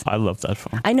 those? I love that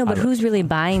phone. I know, but who's really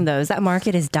buying those? That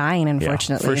market is dying,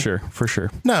 unfortunately. Yeah, for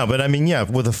sure. No, but I mean, yeah,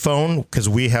 with a phone, because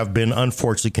we have been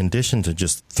unfortunately conditioned to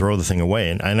just throw the thing away.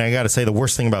 And I got to say, the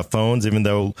worst thing about phones, even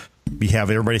though we have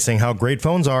everybody saying how great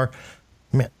phones are,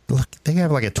 man, look, they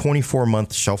have like a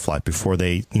 24-month shelf life before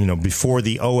before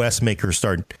the OS makers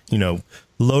start,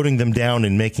 loading them down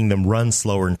and making them run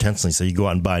slower intensely. So you go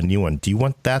out and buy a new one. Do you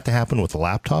want that to happen with a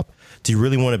laptop? Do you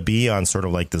really want to be on sort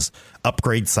of like this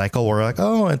upgrade cycle where like,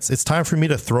 oh, it's time for me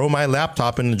to throw my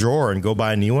laptop in the drawer and go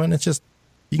buy a new one? It's just,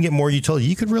 you can get more utility.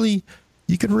 You could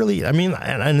really, I mean,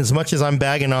 and as much as I'm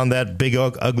bagging on that big,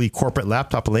 ugly corporate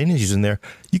laptop Alaina's using there,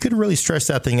 you could really stretch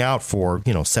that thing out for,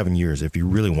 7 years if you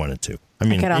really wanted to. I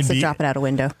mean, I could also drop it out a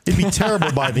window. It'd be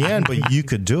terrible by the end, but you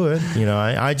could do it.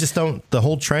 I just don't, the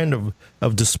whole trend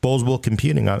of disposable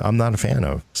computing, I'm not a fan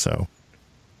of. So,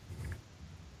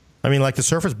 I mean, like the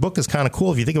Surface Book is kind of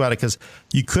cool if you think about it, because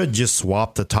you could just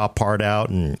swap the top part out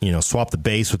and, swap the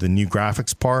base with the new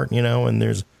graphics part,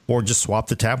 or just swap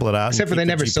the tablet out. Except for they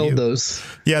never sold those.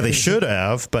 Yeah, they should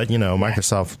have, but,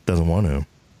 Microsoft doesn't want to.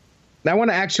 I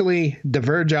want to actually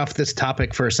diverge off this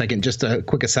topic for a second, just a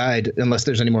quick aside, unless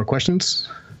there's any more questions.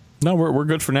 No, we're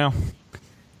good for now.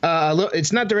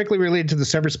 It's not directly related to the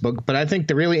Surface Book, but I think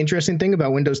the really interesting thing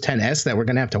about Windows 10S that we're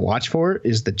going to have to watch for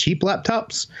is the cheap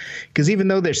laptops. Because even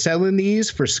though they're selling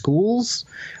these for schools,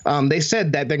 they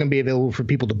said that they're going to be available for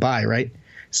people to buy, right?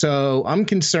 So I'm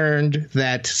concerned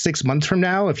that 6 months from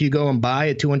now, if you go and buy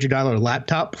a $200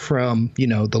 laptop from,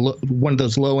 one of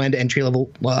those low-end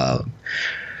entry-level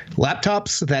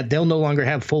laptops, that they'll no longer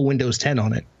have full Windows 10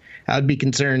 on it. I'd be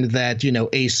concerned that,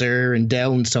 Acer and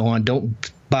Dell and so on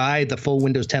don't buy the full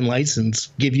Windows 10 license,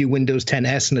 give you Windows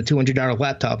 10S and a $200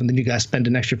 laptop, and then you guys spend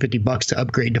an extra $50 to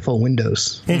upgrade to full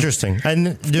Windows. Interesting.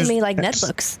 And You mean like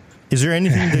netbooks? Is there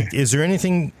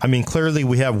anything? I mean, clearly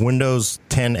we have Windows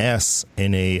 10S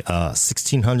in a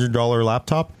 $1,600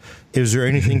 laptop. Is there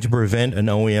anything to prevent an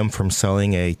OEM from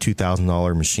selling a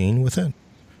 $2,000 machine with it?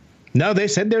 No, they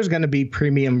said there's going to be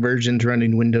premium versions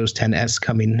running Windows 10S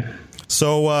coming.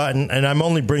 So, and I'm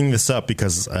only bringing this up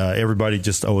because everybody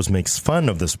just always makes fun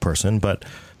of this person, but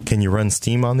can you run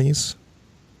Steam on these?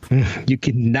 You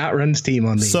cannot run Steam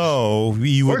on these. So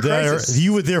you would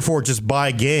therefore just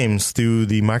buy games through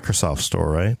the Microsoft Store,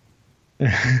 right?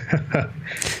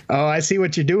 Oh, I see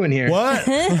what you're doing here. What?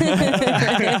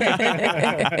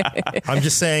 I'm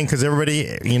just saying, because everybody,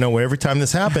 every time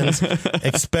this happens,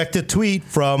 expect a tweet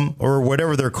from, or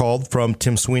whatever they're called, from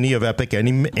Tim Sweeney of Epic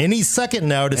any second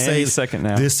now to say,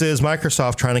 this is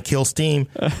Microsoft trying to kill Steam.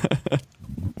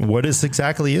 What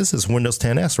exactly is this Windows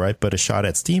 10S, right? But a shot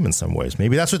at Steam in some ways.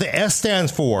 Maybe that's what the S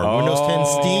stands for. Windows 10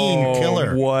 Steam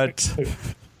killer. What?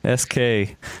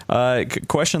 SK.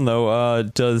 Question though,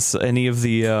 does any of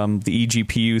the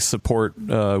eGPU support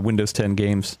Windows 10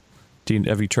 games?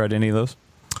 Have you tried any of those?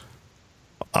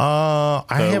 I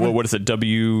haven't. What is it?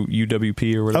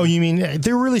 UWP or whatever? Oh, you mean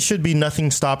there really should be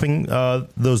nothing stopping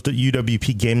those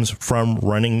UWP games from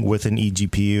running with an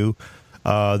eGPU.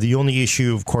 The only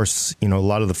issue, of course, a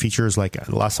lot of the features, like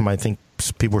last time I think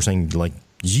people were saying like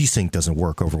G-Sync doesn't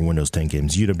work over Windows 10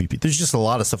 games, UWP. There's just a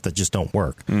lot of stuff that just don't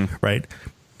work, right?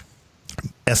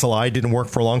 SLI didn't work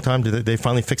for a long time. Did they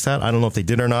finally fix that? I don't know if they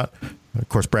did or not. Of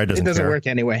course, Brad doesn't care. It doesn't work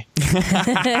anyway.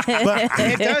 But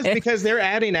it does, because they're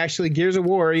adding actually Gears of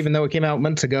War, even though it came out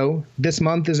months ago. This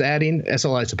month is adding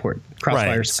SLI support,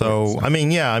 Crossfire right. support. So, I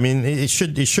mean, it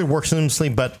should work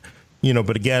seamlessly, but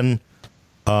again,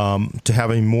 to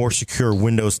have a more secure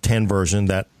Windows 10 version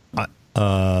that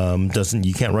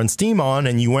you can't run Steam on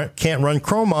and you can't run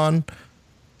Chrome on,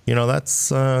 that's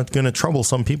going to trouble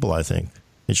some people. I think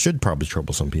it should probably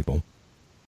trouble some people.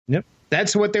 Yep.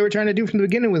 That's what they were trying to do from the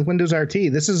beginning with Windows RT.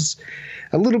 This is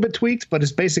a little bit tweaked, but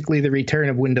it's basically the return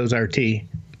of Windows RT.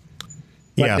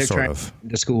 Yeah, sort of.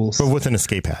 The schools. But with an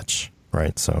escape hatch,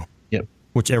 right? So, yep.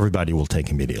 Which everybody will take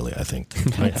immediately, I think.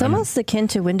 It's almost akin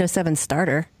to Windows 7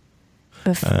 Starter.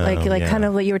 Kind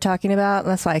of what you were talking about.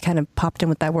 That's why I kind of popped in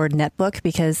with that word netbook,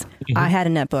 because I had a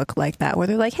netbook like that where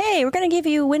they're like, hey, we're going to give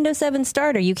you Windows 7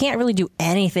 Starter. You can't really do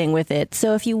anything with it.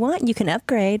 So if you want, you can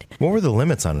upgrade. What were the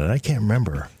limits on it? I can't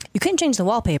remember. You couldn't change the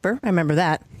wallpaper. I remember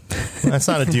that. That's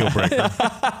not a deal breaker.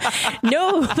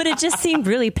 No, but it just seemed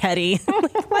really petty.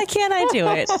 Why can't I do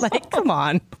it? Like, come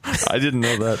on. I didn't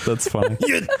know that. That's funny.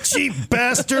 You cheap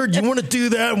bastard. You want to do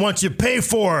that? Why don't you pay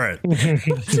for it?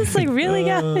 It's just like, really,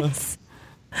 guys?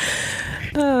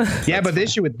 Yeah, but the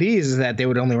issue with these is that they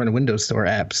would only run Windows Store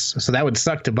apps. So that would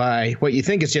suck to buy what you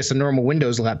think is just a normal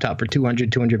Windows laptop for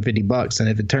 $250. And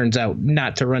if it turns out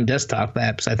not to run desktop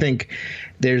apps, I think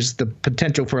there's the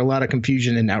potential for a lot of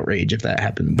confusion and outrage if that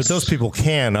happens. But those people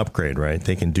can upgrade, right?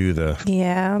 They can do the...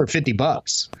 Yeah. For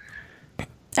 $50.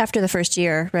 After the first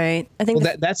year, right? I think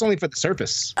that's only for the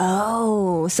Surface.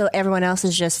 Oh, so everyone else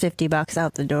is just $50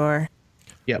 out the door.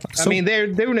 Yep. I mean, they're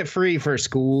doing it free for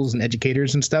schools and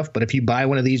educators and stuff. But if you buy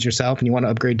one of these yourself and you want to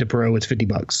upgrade to Pro, it's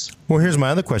 $50. Well, here's my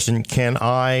other question. Can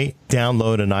I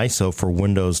download an ISO for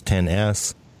Windows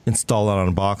 10S, install it on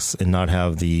a box, and not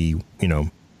have the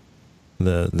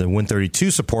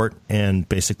Win32 support and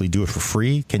basically do it for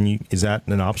free? Is that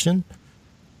an option?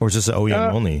 Or is this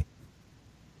OEM only?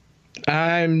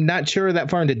 I'm not sure that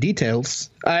far into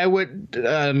details. I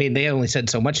mean, they only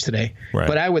said so much today. Right.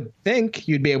 But I would think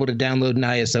you'd be able to download an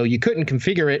ISO. You couldn't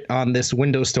configure it on this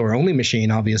Windows Store only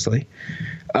machine, obviously.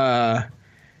 And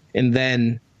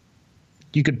then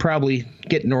you could probably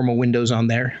get normal Windows on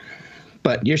there.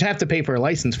 But you'd have to pay for a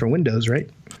license for Windows, right?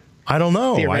 I don't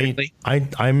know. Theoretically.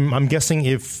 I'm guessing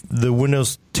if the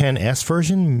Windows 10S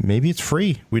version, maybe it's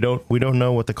free. We don't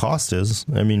know what the cost is.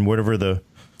 I mean,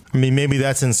 maybe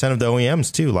that's incentive to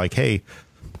OEMs too. Like, hey,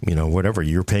 whatever,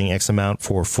 you're paying X amount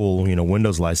for full,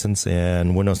 Windows license,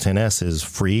 and Windows 10S is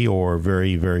free or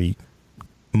very, very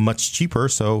much cheaper.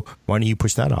 So why don't you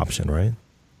push that option, right?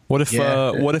 What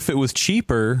if it was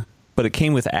cheaper, but it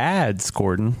came with ads,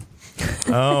 Gordon?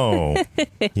 Oh,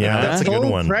 yeah, that's a good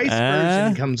one. The price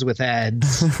version comes with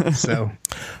ads, so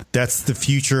that's the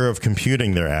future of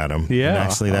computing, there, Adam. Yeah, and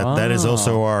actually, that is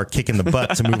also our kick in the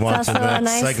butt to move on to the next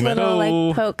nice segment.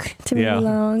 Little, poke to move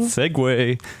along.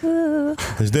 Segue.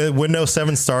 Does the Windows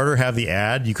 7 Starter have the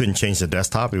ad? You couldn't change the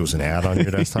desktop; it was an ad on your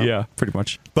desktop. Yeah, pretty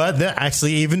much. But that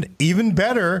actually even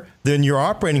better than your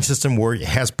operating system, where it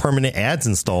has permanent ads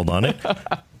installed on it,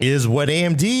 is what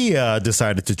AMD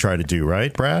decided to try to do.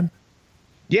 Right, Brad?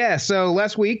 Yeah, so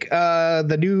last week,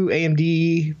 the new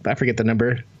AMD, I forget the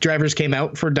number, drivers came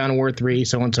out for Dawn of War 3,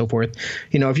 so on and so forth.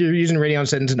 If you're using Radeon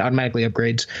settings, it automatically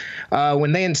upgrades.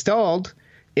 When they installed,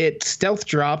 it stealth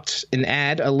dropped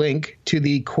a link to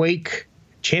the Quake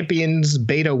Champions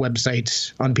beta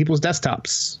website on people's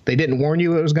desktops. They didn't warn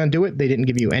you it was going to do it. They didn't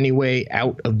give you any way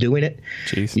out of doing it.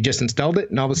 Jeez. You just installed it,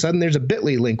 and all of a sudden, there's a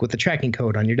bit.ly link with the tracking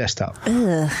code on your desktop.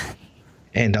 Ugh.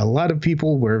 And a lot of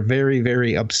people were very,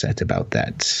 very upset about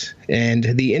that. And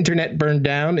the internet burned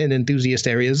down in enthusiast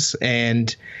areas,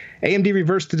 and AMD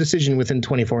reversed the decision within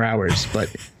 24 hours.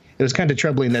 But it was kind of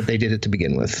troubling that they did it to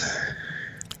begin with.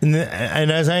 And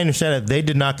as I understand it, they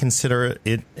did not consider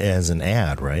it as an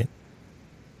ad, right?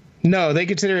 No, they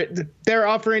consider it. They're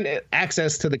offering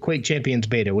access to the Quake Champions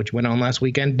beta, which went on last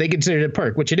weekend. They consider it a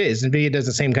perk, which it is. NVIDIA does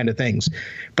the same kind of things.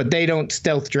 But they don't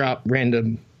stealth drop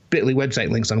random bit.ly website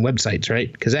links on websites,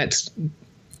 right? Because that's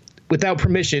without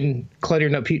permission,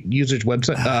 cluttering up users'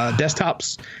 website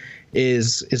desktops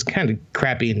is kind of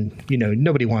crappy, and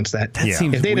nobody wants that.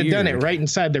 If they'd have done it right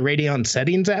inside the Radeon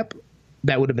settings app,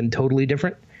 that would have been totally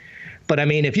different. But I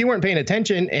mean, if you weren't paying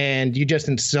attention and you just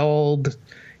installed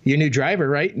your new driver,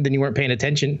 right, then you weren't paying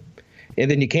attention, And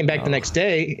then you came back the next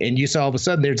day and you saw all of a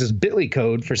sudden there's this Bitly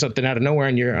code for something out of nowhere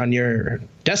on your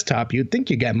desktop. You'd think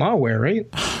you got malware, right?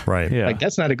 Right. Yeah. Like,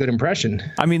 that's not a good impression.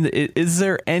 I mean, is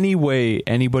there any way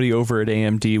anybody over at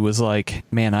AMD was like,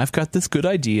 man, I've got this good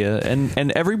idea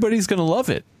and everybody's going to love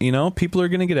it. You know, people are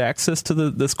going to get access to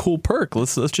this cool perk.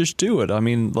 Let's just do it. I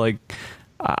mean, like,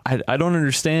 I don't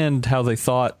understand how they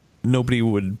thought nobody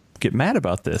would get mad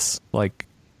about this. Like,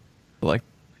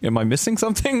 am I missing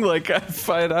something? Like,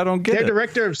 I don't get it. Their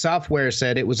director of software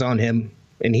said it was on him,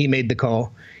 and he made the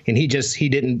call. And he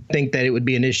didn't think that it would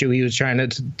be an issue. He was trying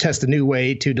to test a new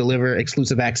way to deliver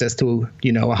exclusive access to,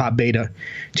 a hot beta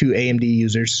to AMD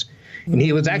users. And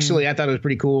he was actually, I thought it was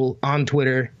pretty cool, on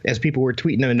Twitter as people were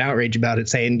tweeting him in outrage about it,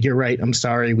 saying, "You're right. I'm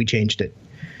sorry. We changed it."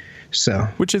 So,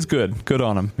 which is good. Good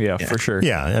on him. Yeah, for sure.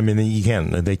 Yeah, I mean, you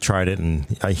can. They tried it, and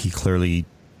he clearly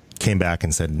came back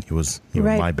and said it was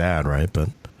right. My bad, right?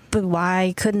 But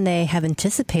why couldn't they have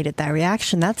anticipated that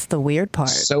reaction? That's the weird part.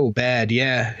 So bad,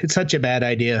 yeah. It's such a bad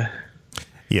idea.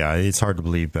 Yeah, it's hard to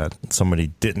believe that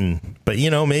somebody didn't. But,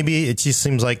 maybe it just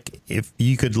seems like if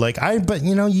you could, but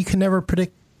you can never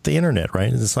predict the internet,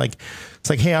 right? It's like,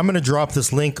 hey, I'm going to drop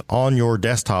this link on your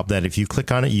desktop that if you click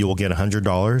on it, you will get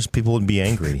 $100. People would be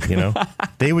angry,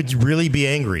 They would really be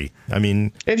angry. I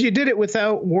mean, if you did it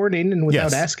without warning and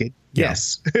without asking. Yeah.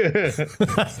 Yes.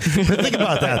 But think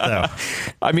about that, though.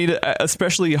 I mean,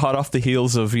 especially hot off the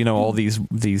heels of, all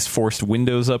these forced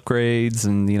Windows upgrades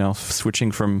and,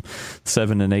 switching from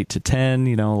 7 and 8 to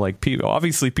 10,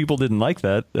 obviously people didn't like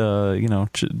that,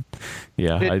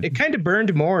 It kind of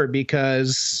burned more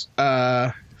because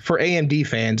for AMD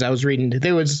fans, I was reading, the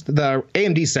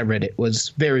AMD subreddit was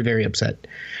very, very upset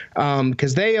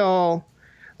because they all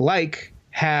like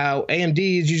how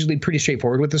AMD is usually pretty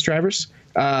straightforward with its drivers.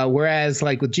 Whereas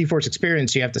like with GeForce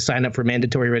Experience, you have to sign up for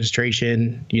mandatory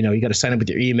registration. You got to sign up with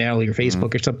your email or your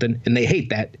Facebook or something. And they hate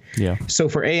that. Yeah. So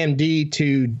for AMD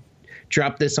to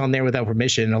drop this on there without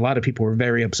permission, a lot of people were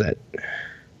very upset.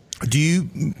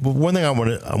 One thing I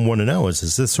want to know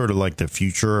is this sort of like the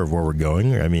future of where we're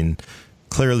going? I mean,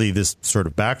 clearly this sort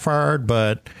of backfired,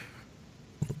 but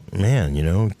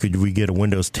man, could we get a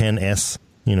Windows 10S,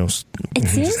 it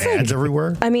seems ads like,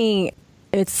 everywhere? I mean,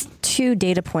 it's 2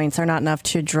 data points are not enough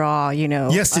to draw,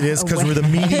 Yes, it is, because we're the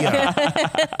media.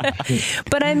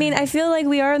 But I mean, I feel like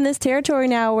we are in this territory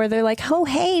now where they're like, oh,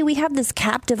 hey, we have this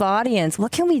captive audience.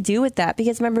 What can we do with that?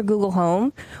 Because remember Google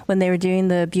Home when they were doing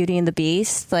the Beauty and the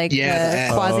Beast, the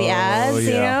quasi ads,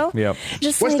 Yep.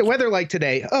 Just what's the weather like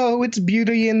today? Oh, it's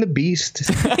Beauty and the Beast.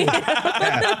 And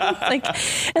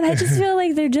I just feel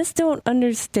like they just don't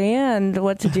understand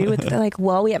what to do with it. They're like,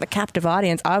 well, we have a captive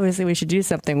audience. Obviously, we should do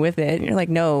something with it. And you're like,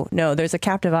 no, there's a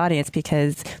captive audience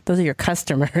because those are your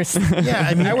customers. Yeah,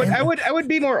 I mean, I would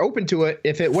be more open to it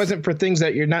if it wasn't for things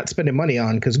that you're not spending money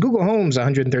on. Because Google Home's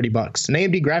 $130, an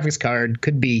AMD graphics card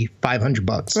could be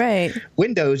 $500. Right.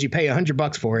 Windows, you pay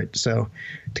 $100 for it. So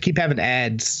to keep having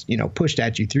ads, pushed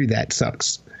at you through that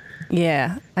sucks.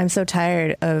 Yeah, I'm so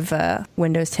tired of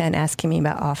Windows 10 asking me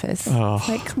about Office. Oh.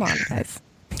 Like, come on, guys.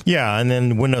 Yeah, and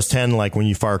then Windows 10, like when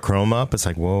you fire Chrome up, it's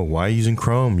like, whoa, why are you using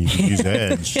Chrome? You can use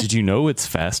Edge. Did you know it's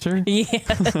faster?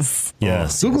 Yes.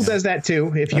 Yes. Google does that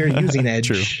too if you're using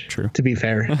Edge. True. To be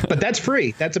fair, but that's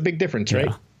free. That's a big difference,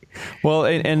 right? Well,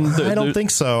 and I don't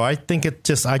think so. I think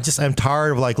I'm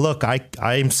tired of look,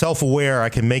 I'm self-aware. I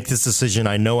can make this decision.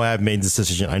 I know I have made this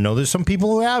decision. I know there's some people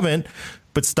who haven't,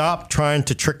 but stop trying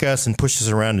to trick us and push us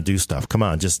around to do stuff. Come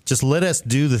on, just let us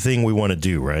do the thing we want to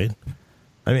do, right?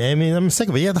 I mean, I'm sick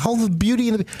of it. Yeah, the whole beauty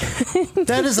and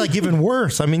that is even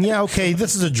worse. I mean, yeah, okay,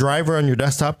 this is a driver on your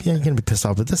desktop. Yeah, you're gonna be pissed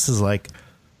off, but this is like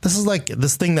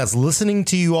this thing that's listening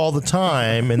to you all the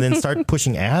time and then start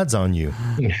pushing ads on you.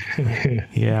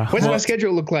 Yeah. What's my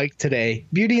schedule look like today?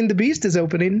 Beauty and the Beast is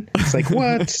opening. It's like,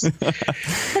 what?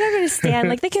 I don't understand.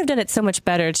 They could have done it so much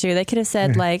better, too. They could have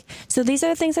said, so these are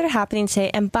the things that are happening today.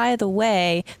 And by the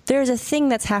way, there's a thing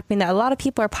that's happening that a lot of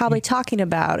people are probably talking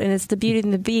about. And it's the Beauty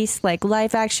and the Beast,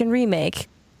 live action remake.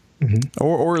 Mm-hmm.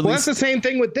 Or at least that's the same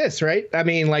thing with this, right? I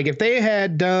mean, if they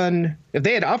had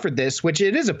offered this, which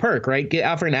it is a perk, right?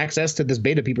 Offering access to this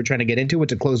beta people are trying to get into,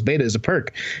 which a closed beta is a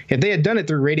perk. If they had done it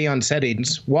through Radeon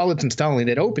settings while it's installing,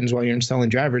 it opens while you're installing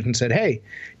drivers and said, hey,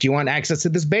 do you want access to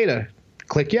this beta?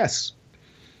 Click yes.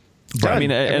 Done.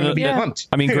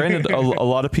 I mean, granted, a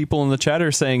lot of people in the chat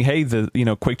are saying, "Hey,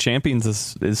 the Quake Champions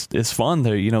is fun.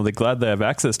 They're they're glad they have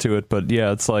access to it." But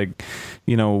yeah, it's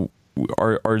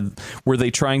were they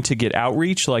trying to get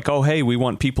outreach? Oh, hey, we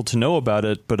want people to know about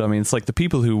it. But I mean, it's the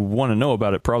people who want to know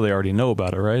about it probably already know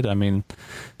about it, right? I mean,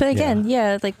 but again,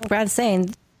 like Brad's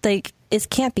saying, like, it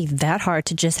can't be that hard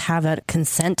to just have a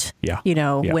consent,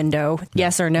 window,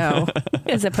 yes or no,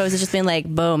 as opposed to just being like,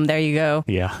 boom, there you go.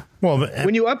 Yeah. Well,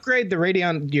 when you upgrade the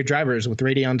Radeon, your drivers with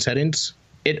Radeon settings,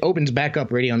 it opens back up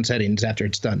Radeon settings after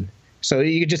it's done. So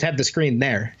you could just have the screen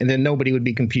there, and then nobody would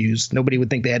be confused. Nobody would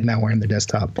think they had malware on their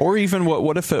desktop. Or even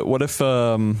what if they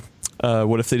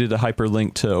did a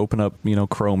hyperlink to open up,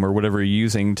 Chrome or whatever you're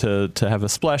using to have a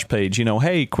splash page,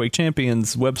 hey, Quake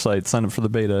Champions website, sign up for the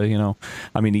beta,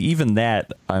 I mean, even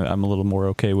that I'm a little more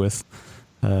okay with.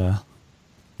 Yeah.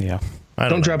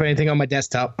 Don't drop anything on my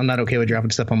desktop. I'm not okay with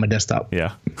dropping stuff on my desktop.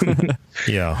 Yeah.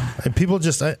 Yeah. And people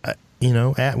just, I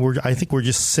think we're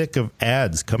just sick of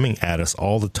ads coming at us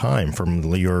all the time, from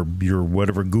your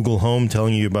whatever Google Home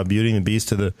telling you about Beauty and the Beast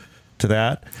to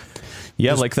that.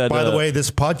 Yeah, like that. By the way,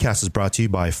 this podcast is brought to you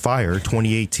by Fire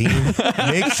 2018.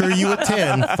 Make sure you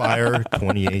attend Fire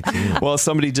 2018. Well,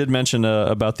 somebody did mention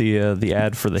about the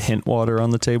ad for the hint water on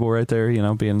the table right there,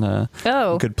 being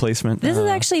good placement. This is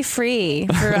actually free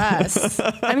for us.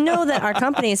 I know that our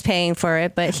company is paying for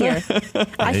it, but here,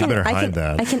 I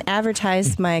can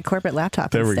advertise my corporate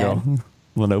laptop there instead. We go.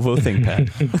 Lenovo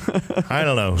ThinkPad. I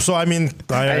don't know. So, I mean,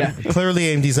 clearly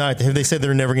AMD's not. Have they said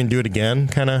they're never going to do it again,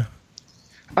 kind of?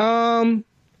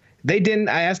 They didn't.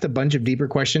 I asked a bunch of deeper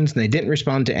questions, and they didn't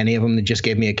respond to any of them. They just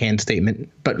gave me a canned statement.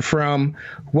 But from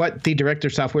what the director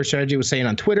of software strategy was saying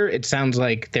on Twitter, it sounds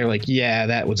like they're like, yeah,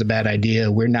 that was a bad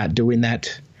idea. We're not doing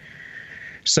that.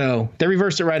 So they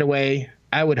reversed it right away.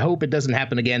 I would hope it doesn't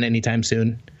happen again anytime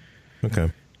soon.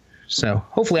 Okay. So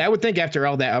hopefully, I would think after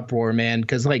all that uproar, man,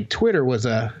 because like Twitter was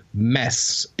a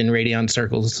mess in Radeon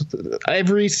circles.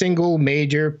 Every single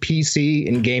major PC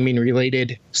and gaming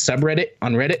related subreddit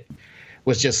on Reddit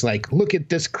was just like, look at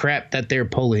this crap that they're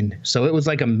pulling. So it was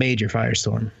like a major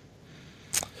firestorm.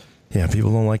 Yeah,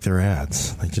 people don't like their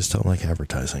ads. They just don't like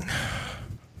advertising.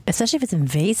 Especially if it's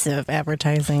invasive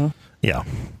advertising. Yeah,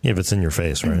 if it's in your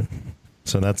face, right?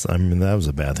 So that was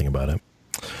a bad thing about it.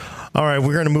 All right,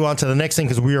 we're going to move on to the next thing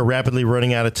because we are rapidly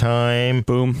running out of time.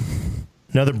 Boom.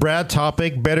 Another Brad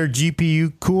topic, better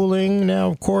GPU cooling. Now,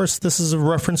 of course, this is a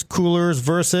reference coolers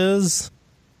versus...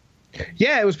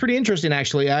 Yeah, it was pretty interesting,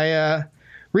 actually. I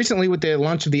recently, with the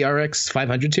launch of the RX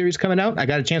 500 series coming out, I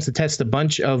got a chance to test a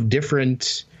bunch of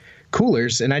different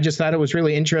coolers, and I just thought it was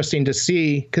really interesting to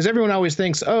see, because everyone always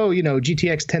thinks,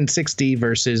 GTX 1060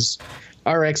 versus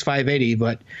RX 580,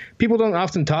 but people don't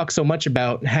often talk so much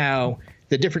about how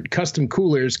the different custom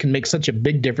coolers can make such a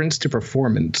big difference to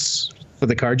performance for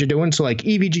the card you're doing. So like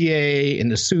EVGA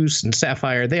and Asus and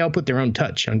Sapphire, they all put their own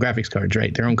touch on graphics cards,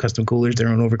 right? Their own custom coolers, their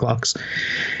own overclocks.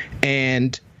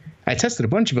 And I tested a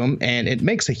bunch of them, and it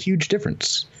makes a huge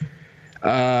difference.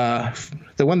 The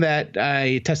one that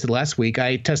I tested last week,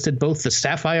 I tested both the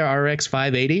Sapphire RX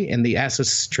 580 and the Asus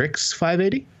Strix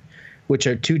 580, which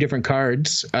are two different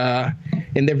cards.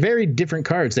 And they're very different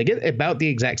cards. They get about the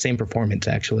exact same performance,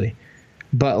 actually.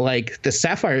 But like the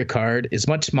Sapphire card is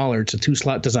much smaller. It's a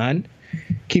 2-slot design.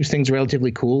 Keeps things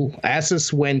relatively cool.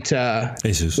 Asus went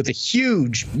with a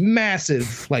huge,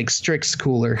 massive, like Strix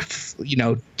cooler,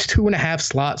 2.5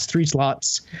 slots, 3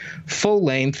 slots, full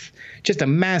length, just a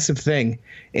massive thing.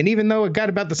 And even though it got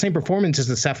about the same performance as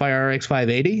the Sapphire RX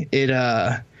 580,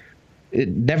 it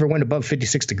never went above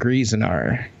 56 degrees in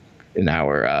our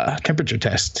temperature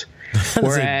test.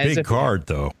 That's a big card,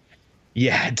 though.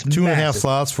 Yeah, it's 2.5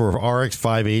 slots for RX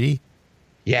 580.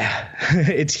 Yeah,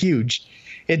 it's huge.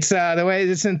 It's the way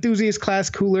it's an enthusiast class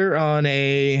cooler on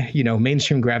a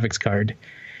mainstream graphics card,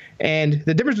 and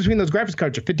the difference between those graphics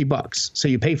cards are $50, so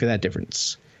you pay for that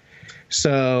difference.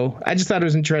 So I just thought it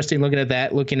was interesting looking at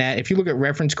that. If you look at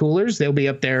reference coolers, they'll be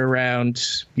up there around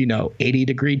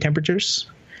 80-degree temperatures.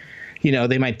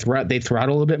 They might throttle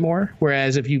a little bit more.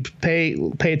 Whereas if you pay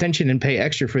attention and pay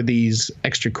extra for these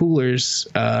extra coolers,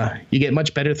 you get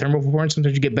much better thermal performance.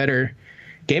 Sometimes you get better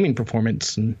gaming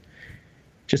performance. And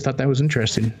just thought that was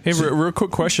interesting. Hey, real quick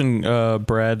question,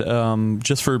 Brad.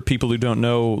 Just for people who don't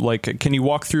know, can you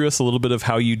walk through us a little bit of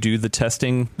how you do the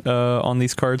testing on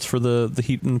these cards for the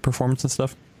heat and performance and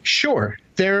stuff? Sure.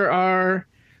 There are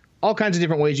all kinds of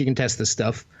different ways you can test this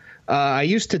stuff. I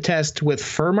used to test with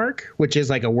Furmark, which is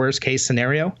like a worst case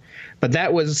scenario, but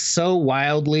that was so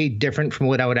wildly different from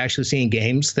what I would actually see in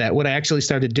games that what I actually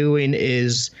started doing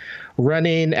is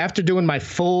running, after doing my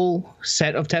full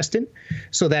set of testing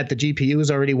so that the GPU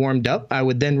is already warmed up, I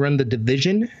would then run the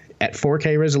Division at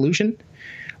 4K resolution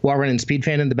while running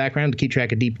SpeedFan in the background to keep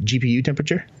track of deep GPU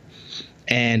temperature.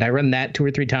 And I run that 2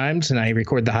 or 3 times, and I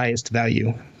record the highest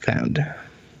value found.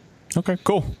 Okay,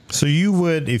 cool. So you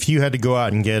would, if you had to go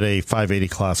out and get a 580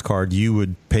 class card, you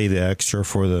would pay the extra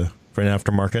for an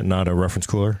aftermarket, not a reference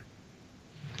cooler?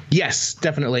 Yes,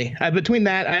 definitely. Between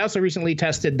that, I also recently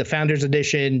tested the Founders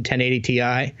Edition 1080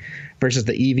 Ti versus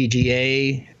the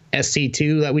EVGA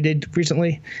SC2 that we did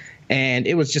recently. And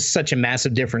it was just such a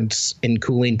massive difference in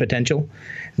cooling potential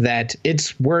that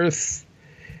it's worth,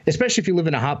 especially if you live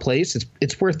in a hot place,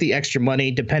 it's worth the extra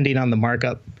money, depending on the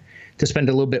markup, to spend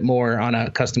a little bit more on a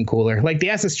custom cooler. Like the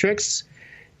Asus Strix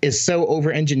is so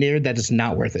over-engineered that it's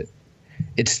not worth it.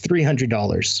 It's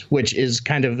 $300, which is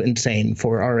kind of insane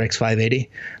for RX 580.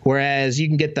 Whereas you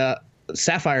can get the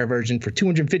Sapphire version for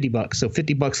 $250, so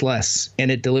 $50 less,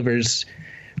 and it delivers.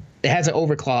 It has an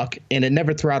overclock, and it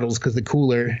never throttles because the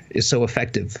cooler is so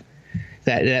effective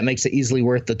that makes it easily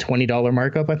worth the $20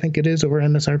 markup. I think it is over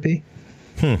MSRP.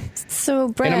 So,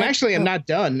 Brad, And I'm not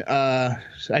done.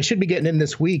 I should be getting in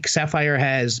this week. Sapphire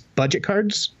has budget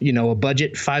cards, a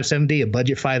budget 570, a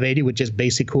budget 580, with just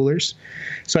basic coolers.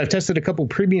 So I've tested a couple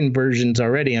premium versions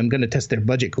already. I'm going to test their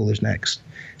budget coolers next,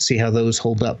 see how those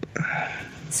hold up.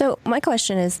 So my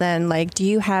question is then, do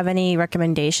you have any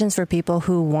recommendations for people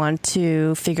who want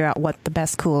to figure out what the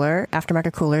best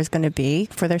aftermarket cooler is going to be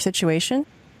for their situation?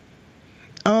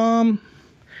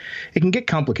 It can get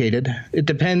complicated. It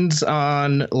depends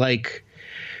on,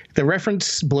 the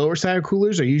reference blower style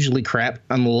coolers are usually crap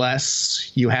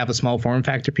unless you have a small form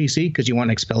factor PC because you want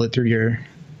to expel it through your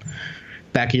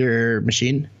back of your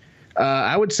machine.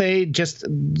 I would say just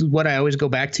what I always go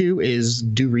back to is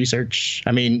do research.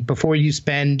 I mean, before you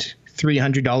spend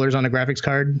 $300 on a graphics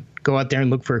card, go out there and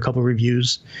look for a couple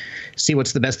reviews, see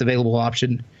what's the best available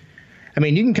option. I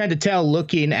mean, you can kind of tell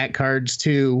looking at cards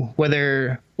too,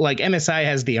 whether MSI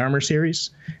has the Armor series,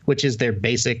 which is their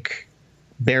basic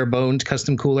bare bones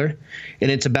custom cooler,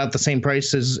 and it's about the same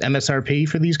price as MSRP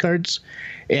for these cards.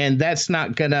 And that's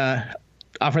not going to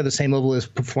offer the same level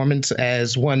of performance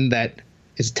as one that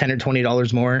is $10 or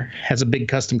 $20 more, has a big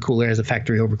custom cooler, has a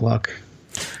factory overclock.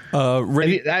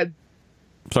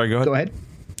 Sorry, go ahead.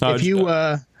 Go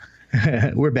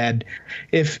ahead. We're bad.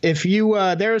 If you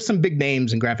there are some big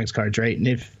names in graphics cards, right? And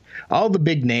if all the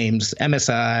big names,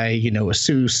 MSI,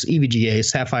 Asus, EVGA,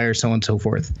 Sapphire, so on and so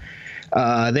forth,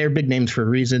 they're big names for a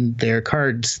reason. Their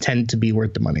cards tend to be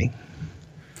worth the money.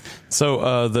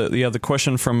 So the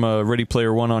question from Ready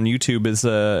Player One on YouTube is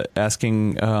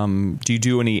asking, do you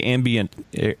do any ambient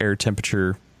air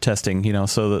temperature testing?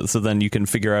 So then you can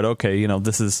figure out, okay,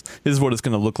 this is what it's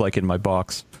going to look like in my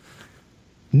box.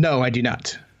 No, I do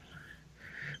not.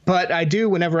 But I do,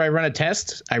 whenever I run a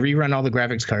test, I rerun all the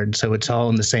graphics cards, so it's all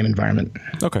in the same environment.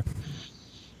 Okay.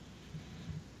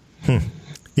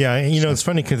 Yeah, it's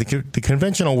funny because the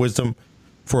conventional wisdom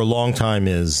for a long time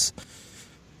is,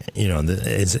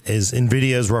 is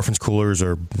NVIDIA's reference coolers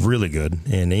are really good,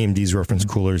 and AMD's reference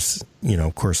coolers,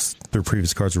 of course, their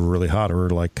previous cards were really hot or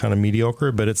kind of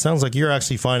mediocre, but it sounds like you're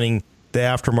actually finding the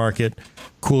aftermarket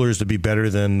coolers to be better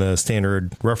than the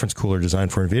standard reference cooler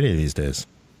designed for NVIDIA these days.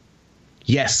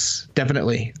 Yes,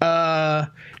 definitely. The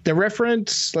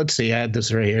reference, let's see, I had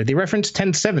this right here. The reference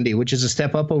 1070, which is a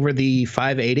step up over the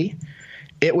 580,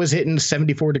 it was hitting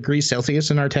 74 degrees Celsius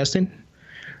in our testing.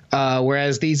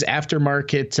 Whereas these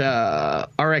aftermarket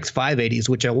RX 580s,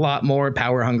 which are a lot more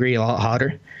power hungry, a lot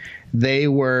hotter,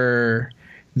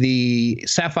 the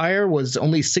Sapphire was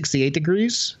only 68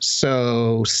 degrees,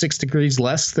 so 6 degrees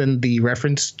less than the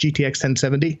reference GTX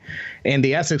 1070. And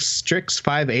the Asus Strix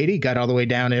 580 got all the way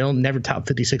down. It'll never top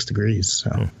 56 degrees.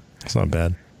 So it's not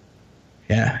bad.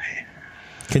 Yeah.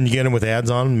 Can you get them with ads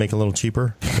on, make it a little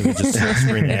cheaper? Maybe just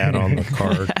screen an ad on the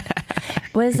card.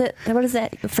 What is it? What is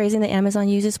that phrasing that Amazon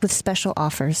uses with special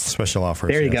offers? Special offers.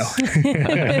 There you go.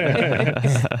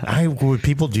 Would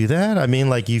people do that? I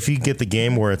mean, if you get the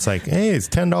game where it's like, hey, it's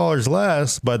 $10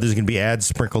 less, but there's going to be ads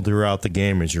sprinkled throughout the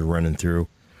game as you're running through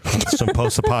some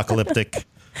post-apocalyptic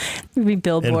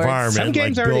environment. Some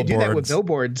games already do that with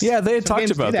billboards. Yeah, they had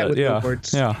talked about that. Yeah.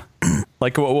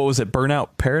 What was it?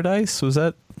 Burnout Paradise? Was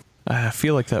that? I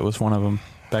feel like that was one of them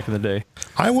back in the day.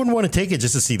 I wouldn't want to take it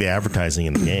just to see the advertising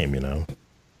in the game,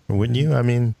 Wouldn't you? I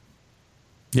mean,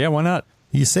 yeah, why not?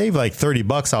 You save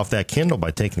 $30 off that Kindle by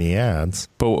taking the ads.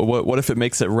 But what if it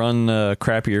makes it run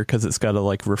crappier because it's got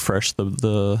to refresh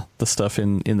the stuff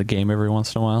in the game every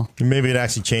once in a while? Maybe it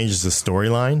actually changes the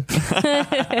storyline.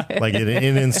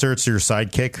 It inserts your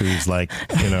sidekick who's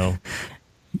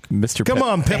Mr. Come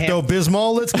on,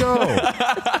 Pepto-Bismol, let's go.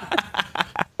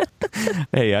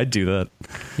 Hey, I'd do that.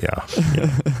 Yeah.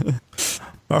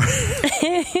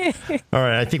 All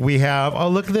right. I think we have. Oh,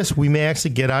 look at this. We may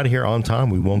actually get out of here on time.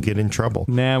 We won't get in trouble.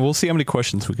 Nah, we'll see how many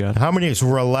questions we got. How many? So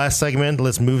we're our last segment.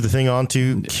 Let's move the thing on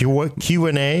to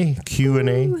Q&A.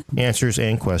 Q&A answers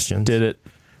and questions. Did it.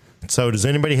 So does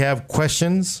anybody have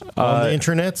questions on the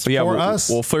internet for us?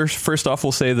 Well, first off,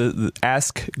 we'll say that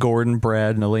ask Gordon,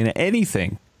 Brad, and Alaina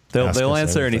anything. They'll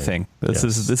answer anything. This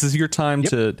is your time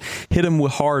to hit them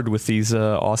hard with these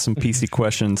awesome PC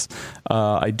questions.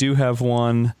 I do have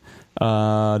one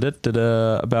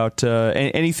about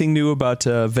anything new about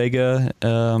Vega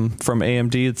from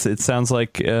AMD. It sounds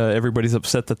like everybody's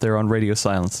upset that they're on radio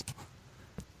silence.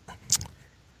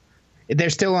 They're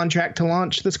still on track to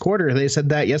launch this quarter. They said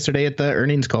that yesterday at the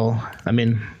earnings call. I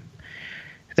mean,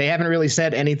 they haven't really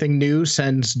said anything new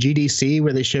since GDC,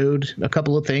 where they showed a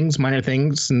couple of things, minor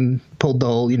things, and pulled the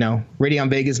whole, Radeon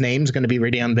Vega's name is going to be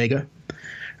Radeon Vega.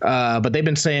 But they've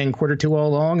been saying quarter 2 all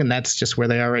along, and that's just where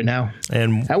they are right now.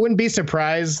 And I wouldn't be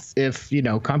surprised if,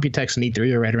 Computex and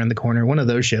E3 are right around the corner. One of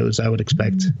those shows I would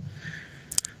expect.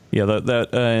 Yeah,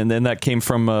 and then that came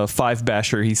from Five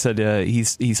Basher. He said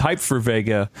he's hyped for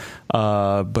Vega,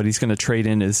 but he's going to trade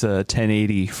in his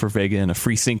 1080 for Vega and a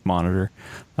FreeSync monitor.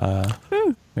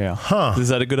 Yeah, Is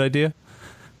that a good idea?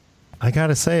 I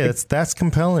gotta say that's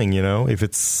compelling. If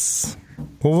it's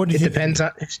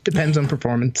depends on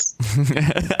performance.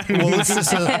 Well, let's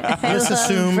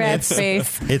assume it's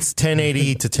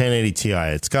 1080 to 1080 Ti.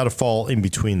 It's got to fall in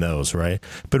between those, right?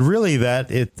 But really, that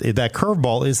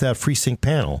curveball is that FreeSync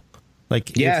panel. That's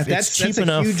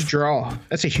a huge draw.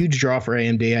 That's a huge draw for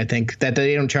AMD. I think that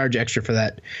they don't charge extra for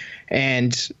that,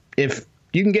 and if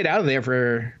you can get out of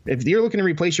there if you're looking to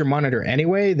replace your monitor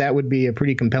anyway, that would be a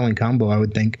pretty compelling combo, I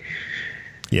would think.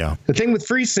 Yeah. The thing with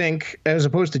FreeSync as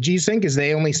opposed to G-Sync is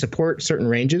they only support certain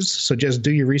ranges. So just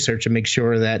do your research and make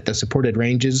sure that the supported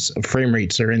ranges of frame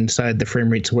rates are inside the frame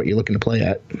rates of what you're looking to play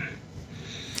at.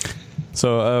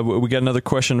 So we got another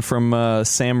question from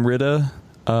Sam Rida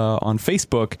on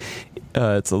Facebook.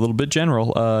 It's a little bit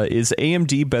general. Is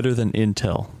AMD better than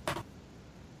Intel?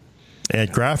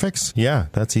 At graphics? Yeah,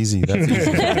 that's easy.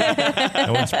 That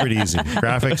one's pretty easy.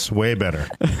 Graphics, way better.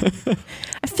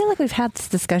 I feel like we've had this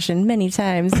discussion many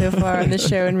times so far on the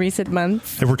show in recent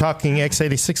months. If we're talking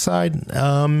x86 side,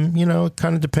 it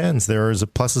kind of depends. There's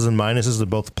pluses and minuses of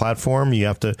both platform.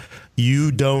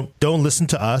 You don't listen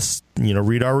to us,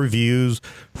 read our reviews,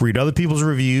 read other people's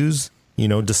reviews,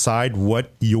 decide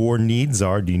what your needs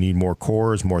are. Do you need more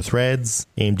cores, more threads?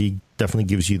 AMD definitely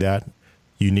gives you that.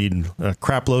 You need a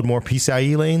crap load more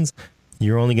PCIe lanes.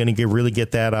 You're only going to really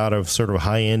get that out of sort of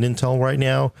high-end Intel right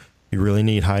now. You really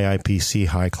need high IPC,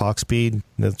 high clock speed.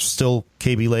 That's still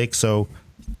KB Lake. So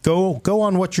go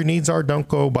on what your needs are. Don't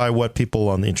go by what people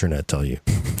on the internet tell you.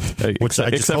 Which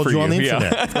I just told you on the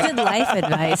internet. Good life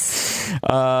advice.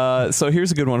 So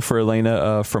here's a good one for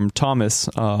Alaina from Thomas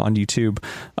on YouTube.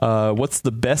 What's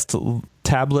the best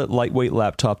tablet lightweight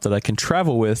laptop that I can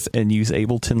travel with and use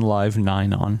Ableton Live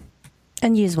 9 on?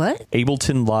 And use what?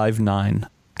 Ableton Live 9.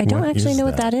 I don't actually know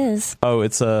what that is. Oh,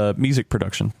 it's a music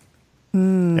production.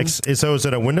 So is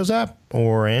it a Windows app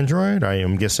or Android? I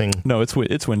am guessing. No, it's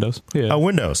Windows. Yeah. Oh,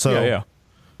 Windows. So yeah.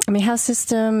 I mean, how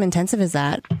system intensive is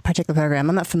that particular program?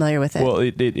 I'm not familiar with it. Well,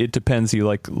 it depends. You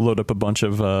load up a bunch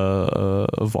of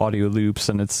audio loops,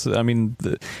 and it's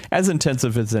as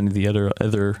intensive as any of the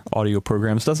other audio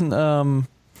programs. Doesn't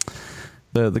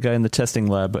the guy in the testing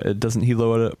lab, doesn't he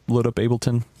load up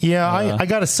Ableton? Yeah, I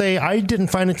gotta say, I didn't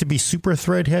find it to be super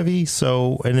thread heavy.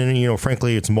 So, and then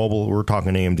frankly, it's mobile. We're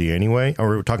talking AMD anyway,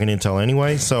 or we're talking Intel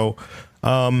anyway. So,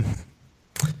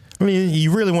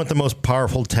 you really want the most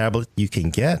powerful tablet you can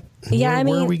get. Yeah, I'm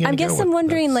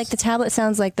wondering, the tablet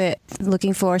sounds like they're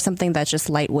looking for something that's just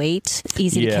lightweight,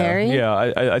 easy to carry.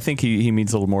 Yeah, I think he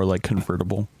means a little more like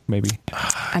convertible, maybe.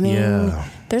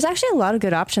 There's actually a lot of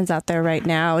good options out there right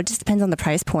now. It just depends on the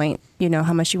price point,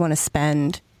 how much you want to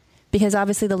spend. Because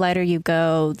obviously the lighter you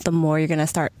go, the more you're going to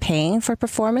start paying for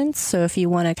performance. So if you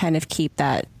want to kind of keep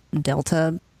that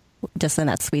delta just in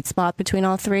that sweet spot between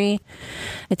all three,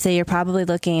 I'd say you're probably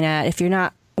looking at, if you're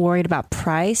not worried about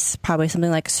price, probably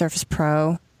something like Surface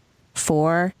Pro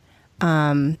 4,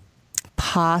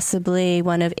 possibly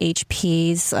one of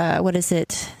HP's, what is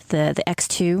it, the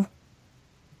X2.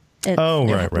 Right.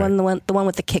 The one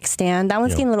with the kickstand. That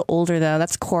one's getting a little older, though.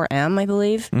 That's Core M, I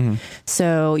believe. Mm-hmm.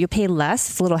 So you'll pay less.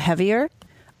 It's a little heavier,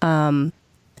 but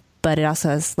it also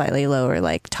has slightly lower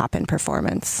top-end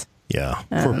performance. Yeah,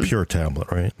 for a pure tablet,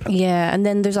 right? Yeah, and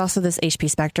then there's also this HP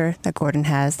Spectre that Gordon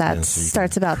has. That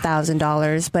starts about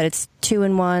 $1,000, but it's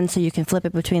 2-in-1, so you can flip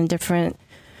it between different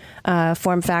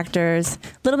form factors. A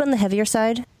little bit on the heavier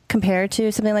side compared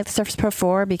to something like the Surface Pro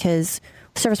 4, because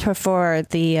Surface Pro 4,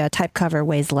 the type cover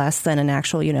weighs less than an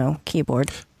actual, keyboard.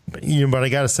 But I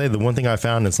got to say, the one thing I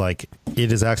found is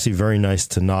it is actually very nice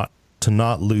to not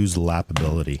lose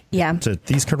lappability. Yeah. To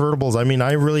these convertibles,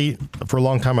 I really, for a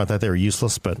long time, I thought they were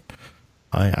useless, but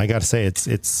I got to say,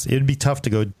 it'd be tough to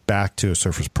go back to a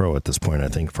Surface Pro at this point. I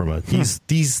think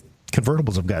these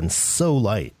convertibles have gotten so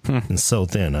light and so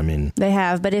thin. I mean, they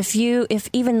have. But if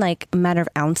even like a matter of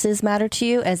ounces matter to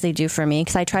you, as they do for me,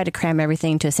 because I try to cram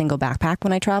everything to a single backpack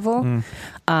when I travel.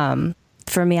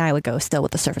 For me, I would go still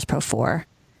with the Surface Pro 4.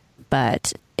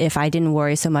 But if I didn't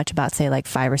worry so much about, say, like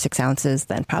 5 or 6 ounces,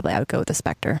 then probably I would go with the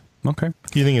Spectre. Okay.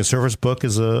 Do you think a Surface Book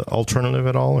is an alternative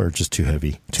at all, or just too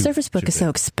heavy? Surface Book is so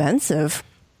expensive.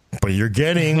 But you're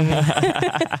getting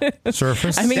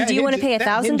Surface. I mean, do you want to pay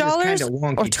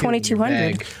 $1,000 or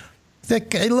 $2,200?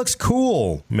 It looks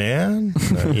cool, man.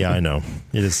 Yeah, I know.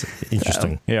 It is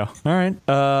interesting. Yeah. All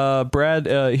right. Brad,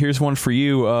 here's one for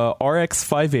you. RX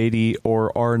 580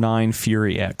 or R9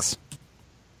 Fury X?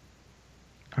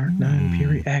 R9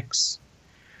 Fury X.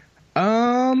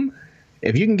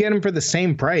 If you can get them for the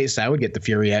same price, I would get the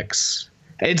Fury X.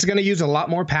 It's going to use a lot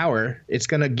more power. It's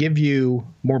going to give you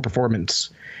more performance.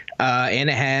 And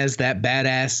it has that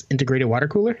badass integrated water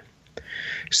cooler.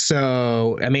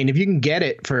 So, I mean, if you can get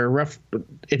it for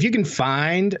if you can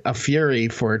find a Fury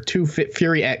for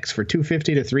Fury X for $250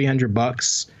 to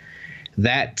 $300,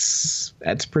 that's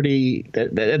pretty.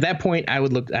 At that point, I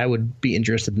would be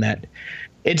interested in that.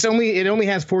 It only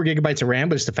has 4 gigabytes of RAM,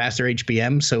 but it's the faster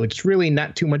HBM, so it's really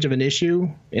not too much of an issue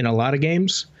in a lot of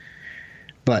games.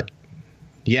 But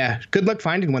yeah, good luck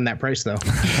finding one that price though.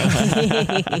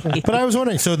 But I was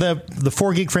wondering, so the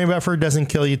 4 gig frame buffer doesn't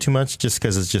kill you too much, just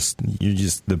because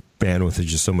the bandwidth is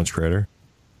just so much greater.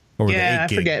 Yeah,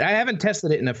 I forget. I haven't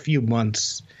tested it in a few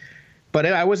months, but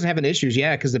I wasn't having issues.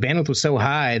 Yeah, because the bandwidth was so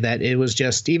high that it was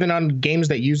just, even on games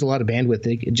that use a lot of bandwidth,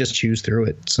 it just chews through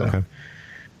it. So. Okay.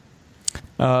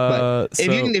 But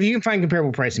if you can find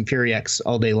comparable pricing, Fury X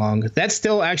all day long. That's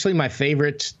still actually my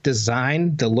favorite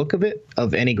design, the look of it,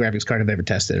 of any graphics card I've ever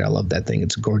tested. I love that thing.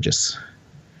 It's gorgeous.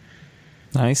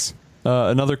 Nice.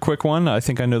 Another quick one. I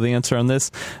think I know the answer on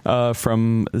this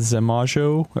from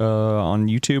Zemajo on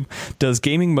YouTube. Does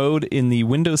gaming mode in the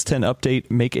Windows 10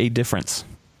 update make a difference?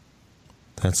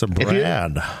 That's a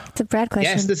Brad. It's a Brad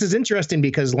question. Yes, this is interesting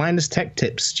because Linus Tech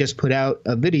Tips just put out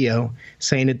a video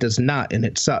saying it does not, and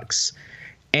it sucks.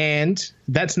 And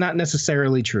that's not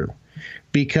necessarily true,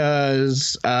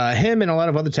 because him and a lot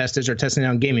of other testers are testing it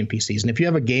on gaming PCs. And if you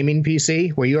have a gaming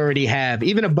PC where you already have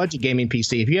even a budget gaming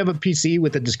PC, if you have a PC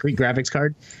with a discrete graphics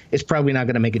card, it's probably not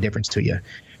going to make a difference to you.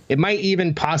 It might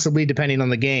even possibly, depending on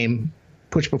the game,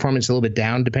 push performance a little bit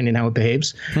down depending on how it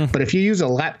behaves. But if you use a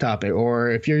laptop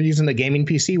or if you're using a gaming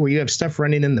PC where you have stuff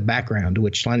running in the background,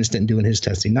 which Linus didn't do in his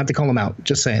testing, not to call him out,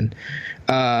 just saying.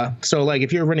 So like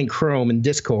if you're running Chrome and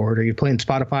Discord or you're playing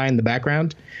Spotify in the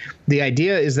background, the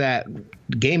idea is that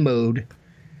game mode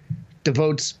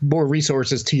devotes more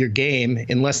resources to your game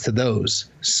and less to those.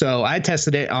 So I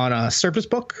tested it on a Surface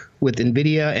Book with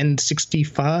NVIDIA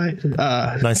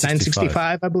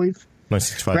N965, I believe.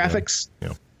 965 graphics.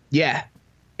 Yeah.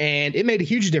 And it made a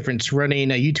huge difference running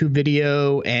a YouTube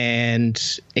video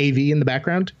and AV in the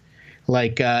background.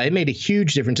 Like it made a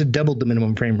huge difference. It doubled the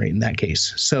minimum frame rate in that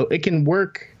case. So it can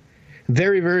work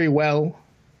very, very well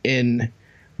in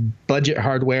budget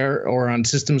hardware or on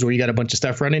systems where you got a bunch of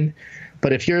stuff running.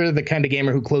 But if you're the kind of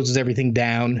gamer who closes everything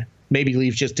down, maybe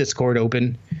leaves just Discord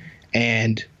open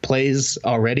and plays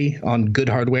already on good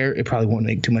hardware, it probably won't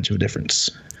make too much of a difference.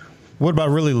 What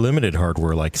about really limited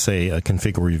hardware, like, say, a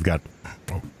config where you've got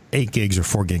 8 gigs or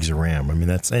 4 gigs of RAM? I mean,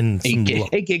 that's... 8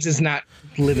 gigs is not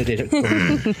limited.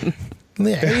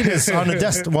 Yeah, 8 is on a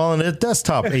desktop. Well, on a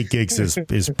desktop, 8 gigs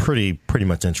is pretty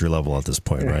much entry level at this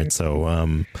point, right?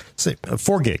 So, say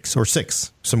 4 gigs or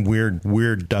 6, some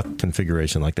weird duck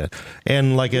configuration like that,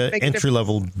 and like an entry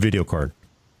level video card.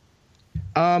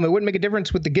 It wouldn't make a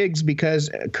difference with the gigs because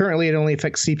currently it only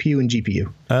affects CPU and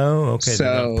GPU. Oh, okay. So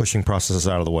they're not pushing processes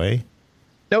out of the way.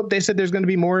 Nope. They said there's going to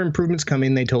be more improvements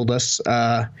coming. They told us.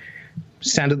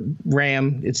 Sounded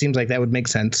RAM. It seems like that would make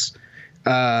sense.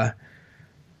 But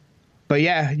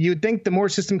yeah, you'd think the more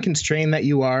system constrained that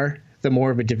you are, the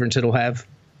more of a difference it'll have.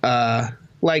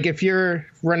 Like if you're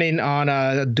running on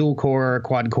a dual core or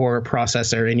quad core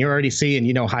processor and you're already seeing,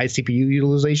 high CPU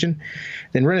utilization,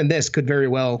 then running this could very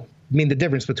well mean the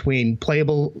difference between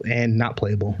playable and not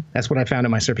playable. That's what I found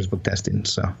in my Surface Book testing.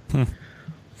 So.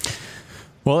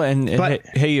 Well, and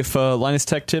hey, if Linus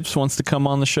Tech Tips wants to come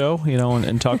on the show,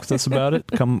 and talk with us about it,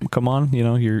 come on.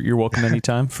 You're welcome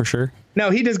anytime for sure. No,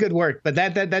 he does good work, but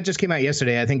that just came out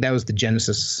yesterday. I think that was the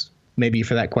genesis, maybe,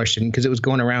 for that question, because it was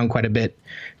going around quite a bit.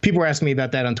 People were asking me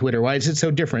about that on Twitter. Why is it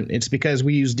so different? It's because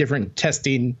we use different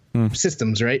testing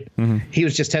systems, right? Mm-hmm. He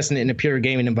was just testing it in a pure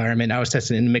gaming environment. I was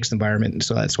testing it in a mixed environment,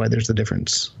 so that's why there's the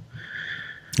difference.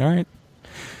 All right,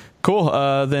 cool.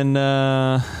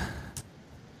 Then.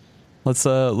 Let's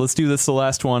do this. The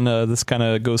last one. This kind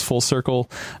of goes full circle.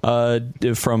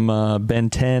 From Ben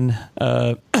 10.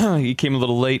 He came a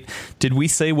little late. Did we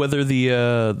say whether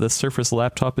the Surface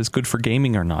laptop is good for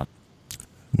gaming or not?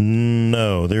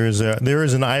 No, there is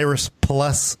an Iris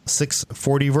Plus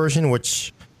 640 version,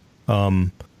 which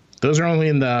those are only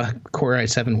in the Core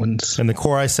i7 ones. In the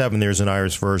Core i7, there's an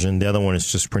Iris version. The other one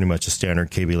is just pretty much a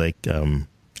standard Kaby Lake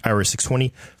Iris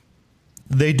 620.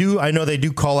 I know they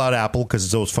do call out Apple because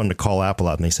it's always fun to call Apple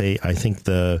out, and they say it's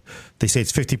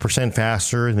 50%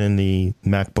 faster than the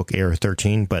MacBook Air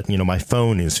 13, but my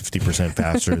phone is 50%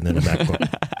 faster than the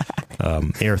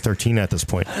MacBook Air 13 at this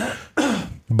point.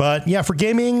 But yeah, for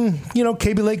gaming,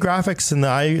 Kaby Lake graphics and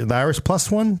the Iris Plus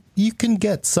one, you can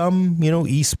get some,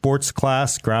 esports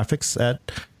class graphics at,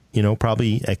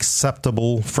 probably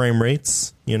acceptable frame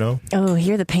rates, Oh,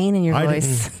 hear the pain in your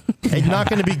voice. It's not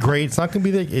going to be great. It's not going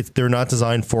to be they're not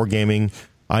designed for gaming.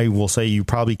 I will say you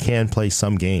probably can play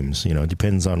some games. It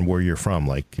depends on where you're from.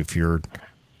 Like if you're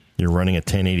running a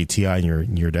 1080 Ti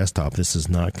in your desktop, this is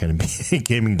not going to be a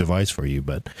gaming device for you.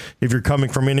 But if you're coming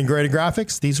from integrated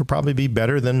graphics, these will probably be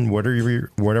better than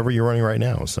whatever you're running right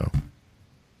now. So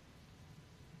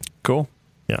cool.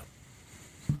 Yeah.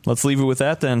 Let's leave it with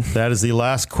that then. That is the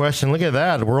last question. Look at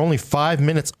that. We're only 5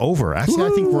 minutes over. Actually, I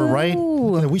think we're right.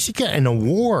 We should get an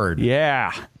award.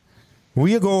 Yeah.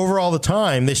 We go over all the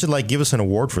time. They should give us an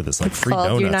award for this, free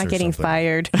donuts. You're not getting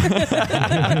fired.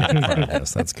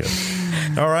 Yes, that's good.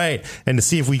 All right. And to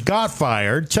see if we got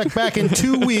fired, check back in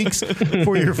 2 weeks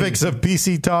for your fix of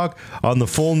PC talk on The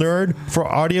Full Nerd. For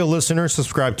audio listeners,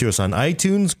 subscribe to us on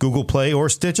iTunes, Google Play, or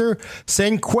Stitcher.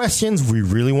 Send questions. We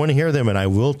really want to hear them, and I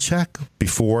will check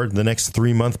before the next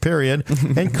 3-month period.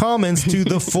 And comments to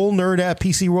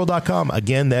thefullnerd@PCWorld.com.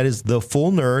 Again, that is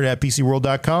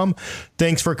thefullnerd@PCWorld.com.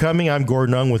 Thanks for coming. I'm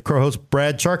Gordon Ung with co-host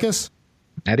Brad Charkis.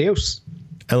 Adios.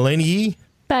 Alaina Yee.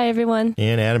 Bye, everyone.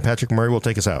 And Adam Patrick Murray will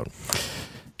take us out.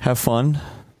 Have fun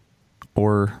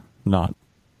or not.